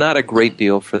 It's not a great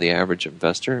deal for the average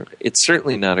investor. It's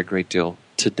certainly not a great deal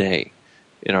today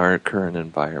in our current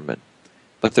environment.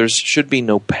 But there should be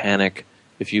no panic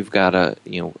if you've got a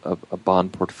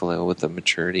bond portfolio with a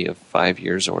maturity of 5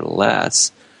 years or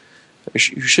less.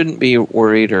 You shouldn't be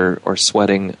worried or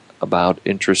sweating about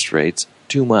interest rates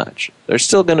too much. There's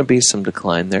still going to be some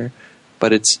decline there,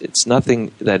 but it's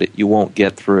nothing that you won't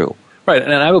get through. Right,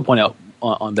 and I would point out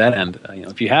on that end,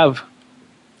 if you have,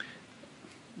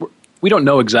 we don't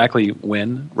know exactly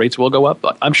when rates will go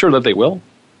up. I'm sure that they will,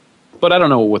 but I don't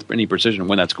know with any precision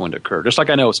when that's going to occur. Just like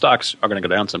I know stocks are going to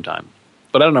go down sometime,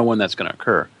 but I don't know when that's going to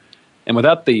occur. And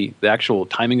without the actual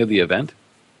timing of the event,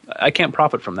 I can't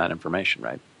profit from that information,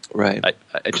 right? Right.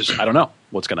 I don't know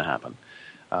what's going to happen.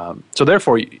 So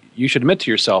therefore, you should admit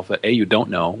to yourself that, A, you don't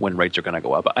know when rates are going to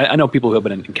go up. I know people who have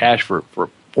been in cash for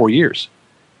 4 years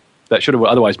that should have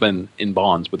otherwise been in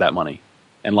bonds with that money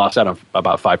and lost out on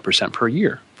about 5% per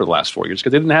year for the last 4 years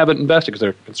because they didn't have it invested because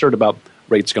they're concerned about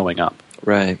rates going up.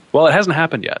 Right. Well, it hasn't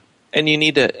happened yet. And you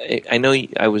need to – I know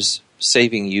I was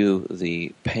saving you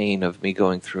the pain of me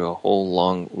going through a whole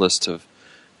long list of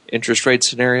interest rate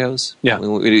scenarios. Yeah.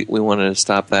 We wanted to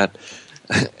stop that,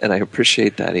 and I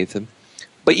appreciate that, Ethan.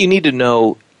 But you need to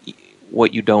know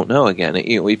what you don't know again.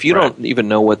 If you don't even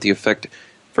know what the effect –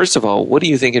 first of all, what do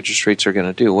you think interest rates are going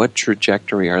to do? What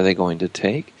trajectory are they going to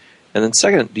take? And then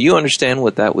second, do you understand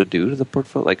what that would do to the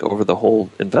portfolio, like over the whole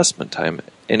investment time?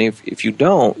 And if you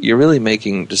don't, you're really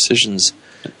making decisions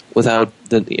without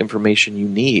the information you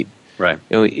need. Right.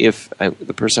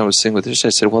 The person I was sitting with this, I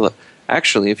said, well,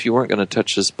 actually, if you weren't going to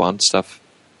touch this bond stuff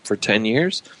for 10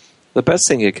 years, the best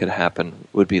thing that could happen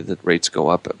would be that rates go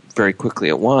up very quickly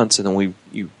at once, and then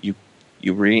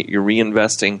you're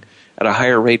reinvesting at a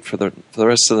higher rate for the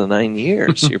rest of the 9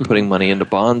 years. You're putting money into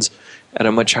bonds at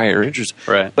a much higher interest.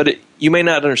 Right. But you may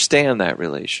not understand that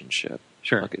relationship.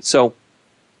 Sure.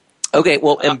 Okay,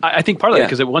 well, I think part of that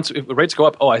because if rates go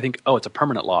up, I think it's a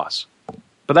permanent loss,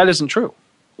 but that isn't true.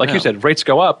 Like you said, if rates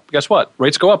go up. Guess what?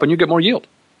 Rates go up, and you get more yield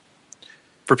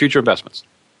for future investments.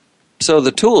 So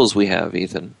the tools we have,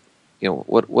 Ethan.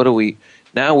 What do we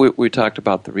now? We talked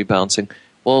about the rebalancing.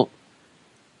 Well,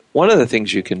 one of the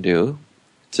things you can do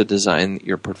to design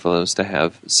your portfolios to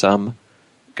have some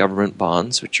government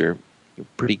bonds, which are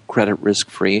pretty credit risk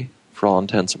free for all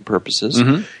intents and purposes.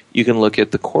 Mm-hmm. You can look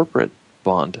at the corporate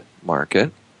bond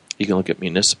market. You can look at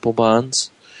municipal bonds.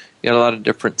 You got a lot of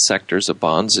different sectors of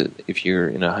bonds. If you're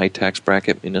in a high tax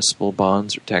bracket, municipal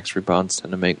bonds or tax-free bonds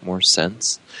tend to make more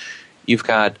sense. You've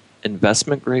got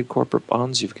investment grade corporate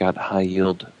bonds. You've got high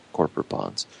yield corporate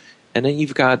bonds, and then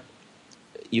you've got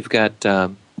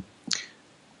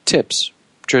TIPS,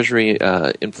 Treasury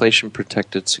inflation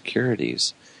protected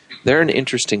securities. They're an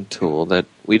interesting tool that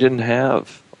we didn't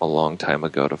have a long time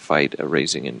ago to fight a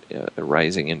rising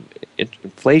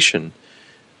inflation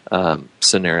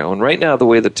scenario. And right now, the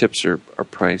way the TIPS are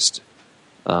priced,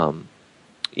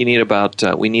 we need about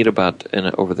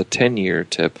over the 10-year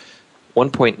TIP,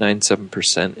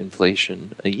 1.97%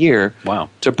 inflation a year. Wow.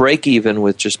 To break even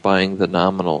with just buying the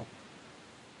nominal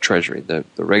Treasury. The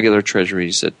regular Treasury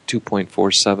is at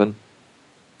 2.47.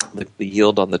 The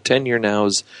yield on the 10-year now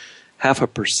is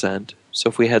 0.5%. So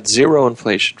if we had zero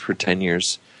inflation for 10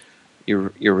 years,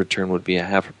 your return would be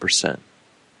 0.5%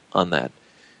 on that.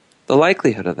 The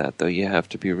likelihood of that, though, you have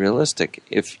to be realistic.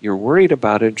 If you're worried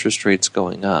about interest rates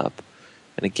going up,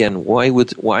 and again, what are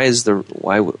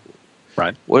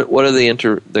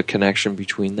the connection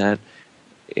between that?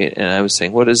 And I was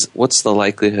saying, what's the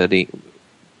likelihood,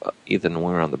 even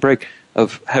when we're on the break,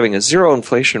 of having a zero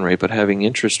inflation rate but having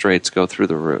interest rates go through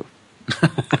the roof?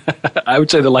 I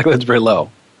would say the likelihood is very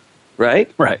low.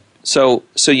 Right? Right. So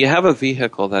you have a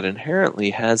vehicle that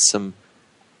inherently has some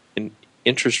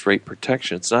interest rate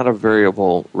protection. It's not a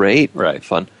variable rate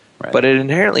fund, but it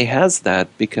inherently has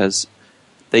that because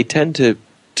they tend to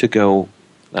go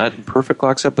not in perfect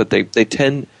lockstep, but they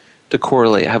tend to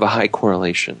correlate, have a high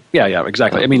correlation. Yeah,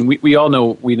 exactly. I mean, we all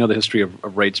know the history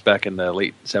of rates back in the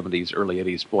late 70s, early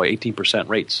 80s. Boy, 18%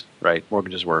 rates, right?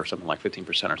 Mortgages were something like 15%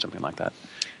 or something like that.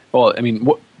 Well, I mean,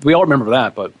 we all remember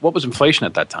that, but what was inflation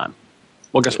at that time?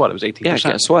 Well, guess what? It was 18%. Yeah,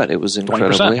 guess what? It was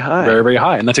incredibly 20%. high. Very, very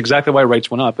high. And that's exactly why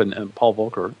rates went up. And Paul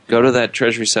Volcker. Go to that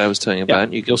Treasury site I was telling you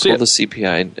about. Yeah, You can pull the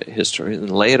CPI history and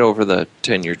lay it over the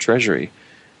 10-year Treasury,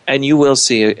 and you will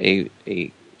see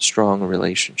a strong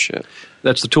relationship.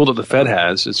 That's the tool that the Fed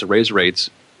has, is to raise rates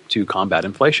to combat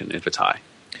inflation if it's high.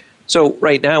 So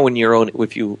right now,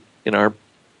 if you in our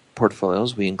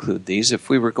portfolios, we include these. If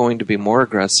we were going to be more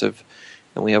aggressive,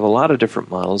 and we have a lot of different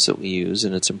models that we use,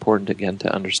 and it's important, again,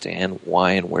 to understand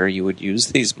why and where you would use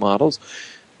these models.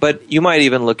 But you might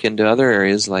even look into other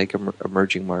areas like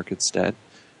emerging markets debt,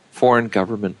 foreign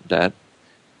government debt.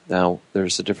 Now,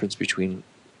 there's a difference between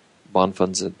bond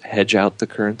funds that hedge out the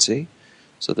currency,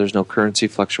 so there's no currency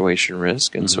fluctuation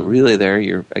risk. And so really there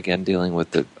you're, again, dealing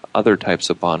with the other types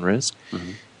of bond risk.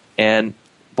 And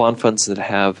bond funds that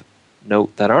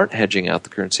aren't hedging out the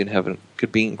currency and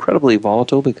could be incredibly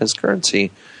volatile because currency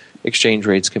exchange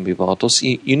rates can be volatile. So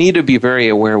you need to be very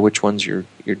aware which ones you're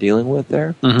dealing with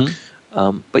there.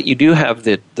 But you do have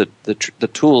the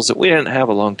tools that we didn't have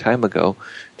a long time ago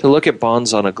to look at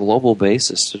bonds on a global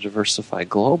basis, to diversify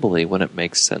globally when it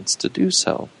makes sense to do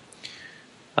so.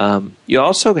 You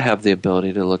also have the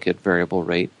ability to look at variable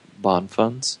rate bond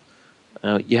funds.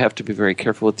 You have to be very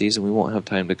careful with these, and we won't have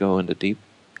time to go into deep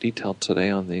detail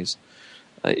today on these.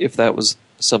 If that was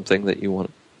something that you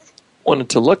wanted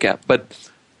to look at. But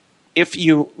if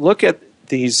you look at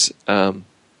these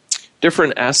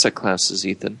different asset classes,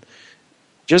 Ethan,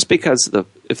 just because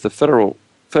if the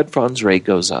Fed funds rate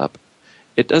goes up,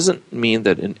 it doesn't mean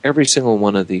that in every single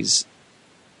one of these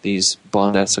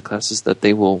bond asset classes that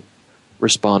they will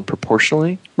respond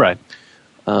proportionally. Right.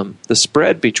 The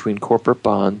spread between corporate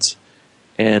bonds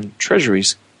and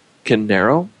treasuries can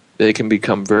narrow. They can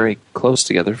become very close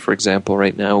together. For example,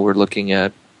 right now we're looking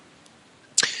at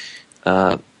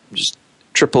just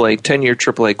 10-year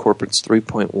AAA corporates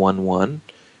 3.11,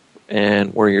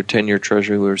 and where your 10-year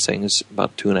Treasury we were saying is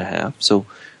about 2.5. So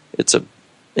it's a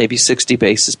maybe 60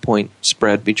 basis point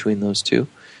spread between those two.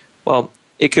 Well,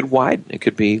 it could widen. It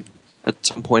could be at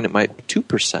some point it might be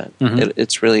 2%.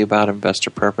 It's really about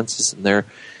investor preferences and their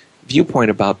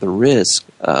viewpoint about the risk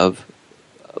of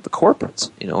the corporates.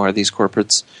 Are these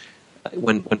corporates?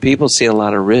 When people see a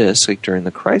lot of risk, like during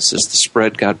the crisis, the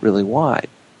spread got really wide.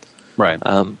 Right.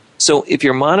 So if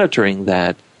you're monitoring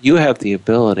that, you have the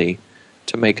ability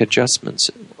to make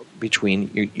adjustments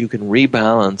between. You can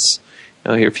rebalance.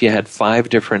 If you had 5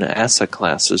 different asset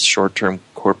classes, short-term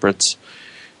corporates,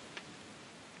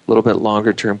 a little bit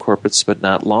longer-term corporates, but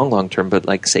not long-term, but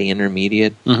like, say,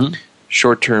 intermediate,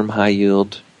 short-term high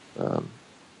yield,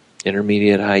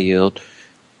 intermediate high yield.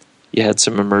 You had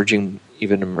some emerging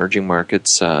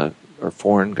markets or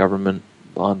foreign government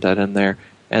bond debt in there,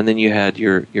 and then you had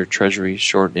your Treasury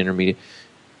short and intermediate.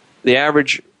 The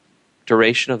average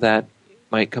duration of that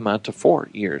might come out to 4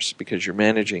 years because you're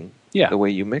managing the way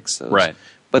you mix those. Right.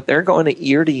 But they're going to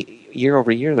year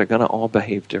over year, they're going to all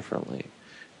behave differently.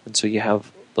 And so you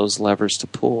have those levers to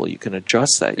pull. You can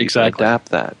adjust that. You can adapt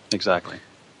that. Exactly.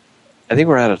 I think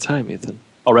we're out of time, Ethan.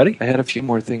 Already? I had a few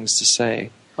more things to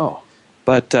say. Oh.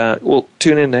 But we'll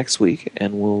tune in next week,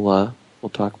 and we'll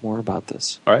talk more about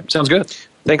this. All right. Sounds good.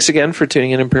 Thanks again for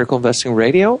tuning in Empirical Investing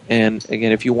Radio. And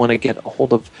again, if you want to get a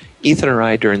hold of Ethan or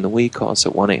I during the week, call us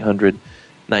at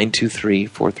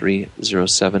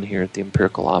 1-800-923-4307 here at the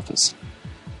Empirical office.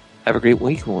 Have a great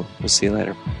week. We'll see you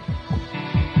later.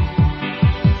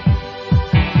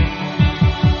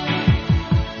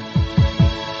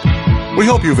 We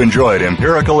hope you've enjoyed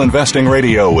Empirical Investing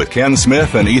Radio with Ken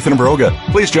Smith and Ethan Broga.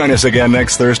 Please join us again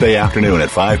next Thursday afternoon at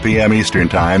 5 p.m. Eastern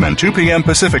Time and 2 p.m.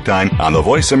 Pacific Time on the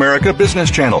Voice America Business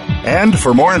Channel. And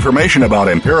for more information about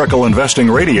Empirical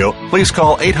Investing Radio, please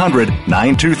call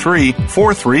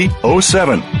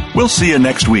 800-923-4307. We'll see you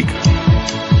next week.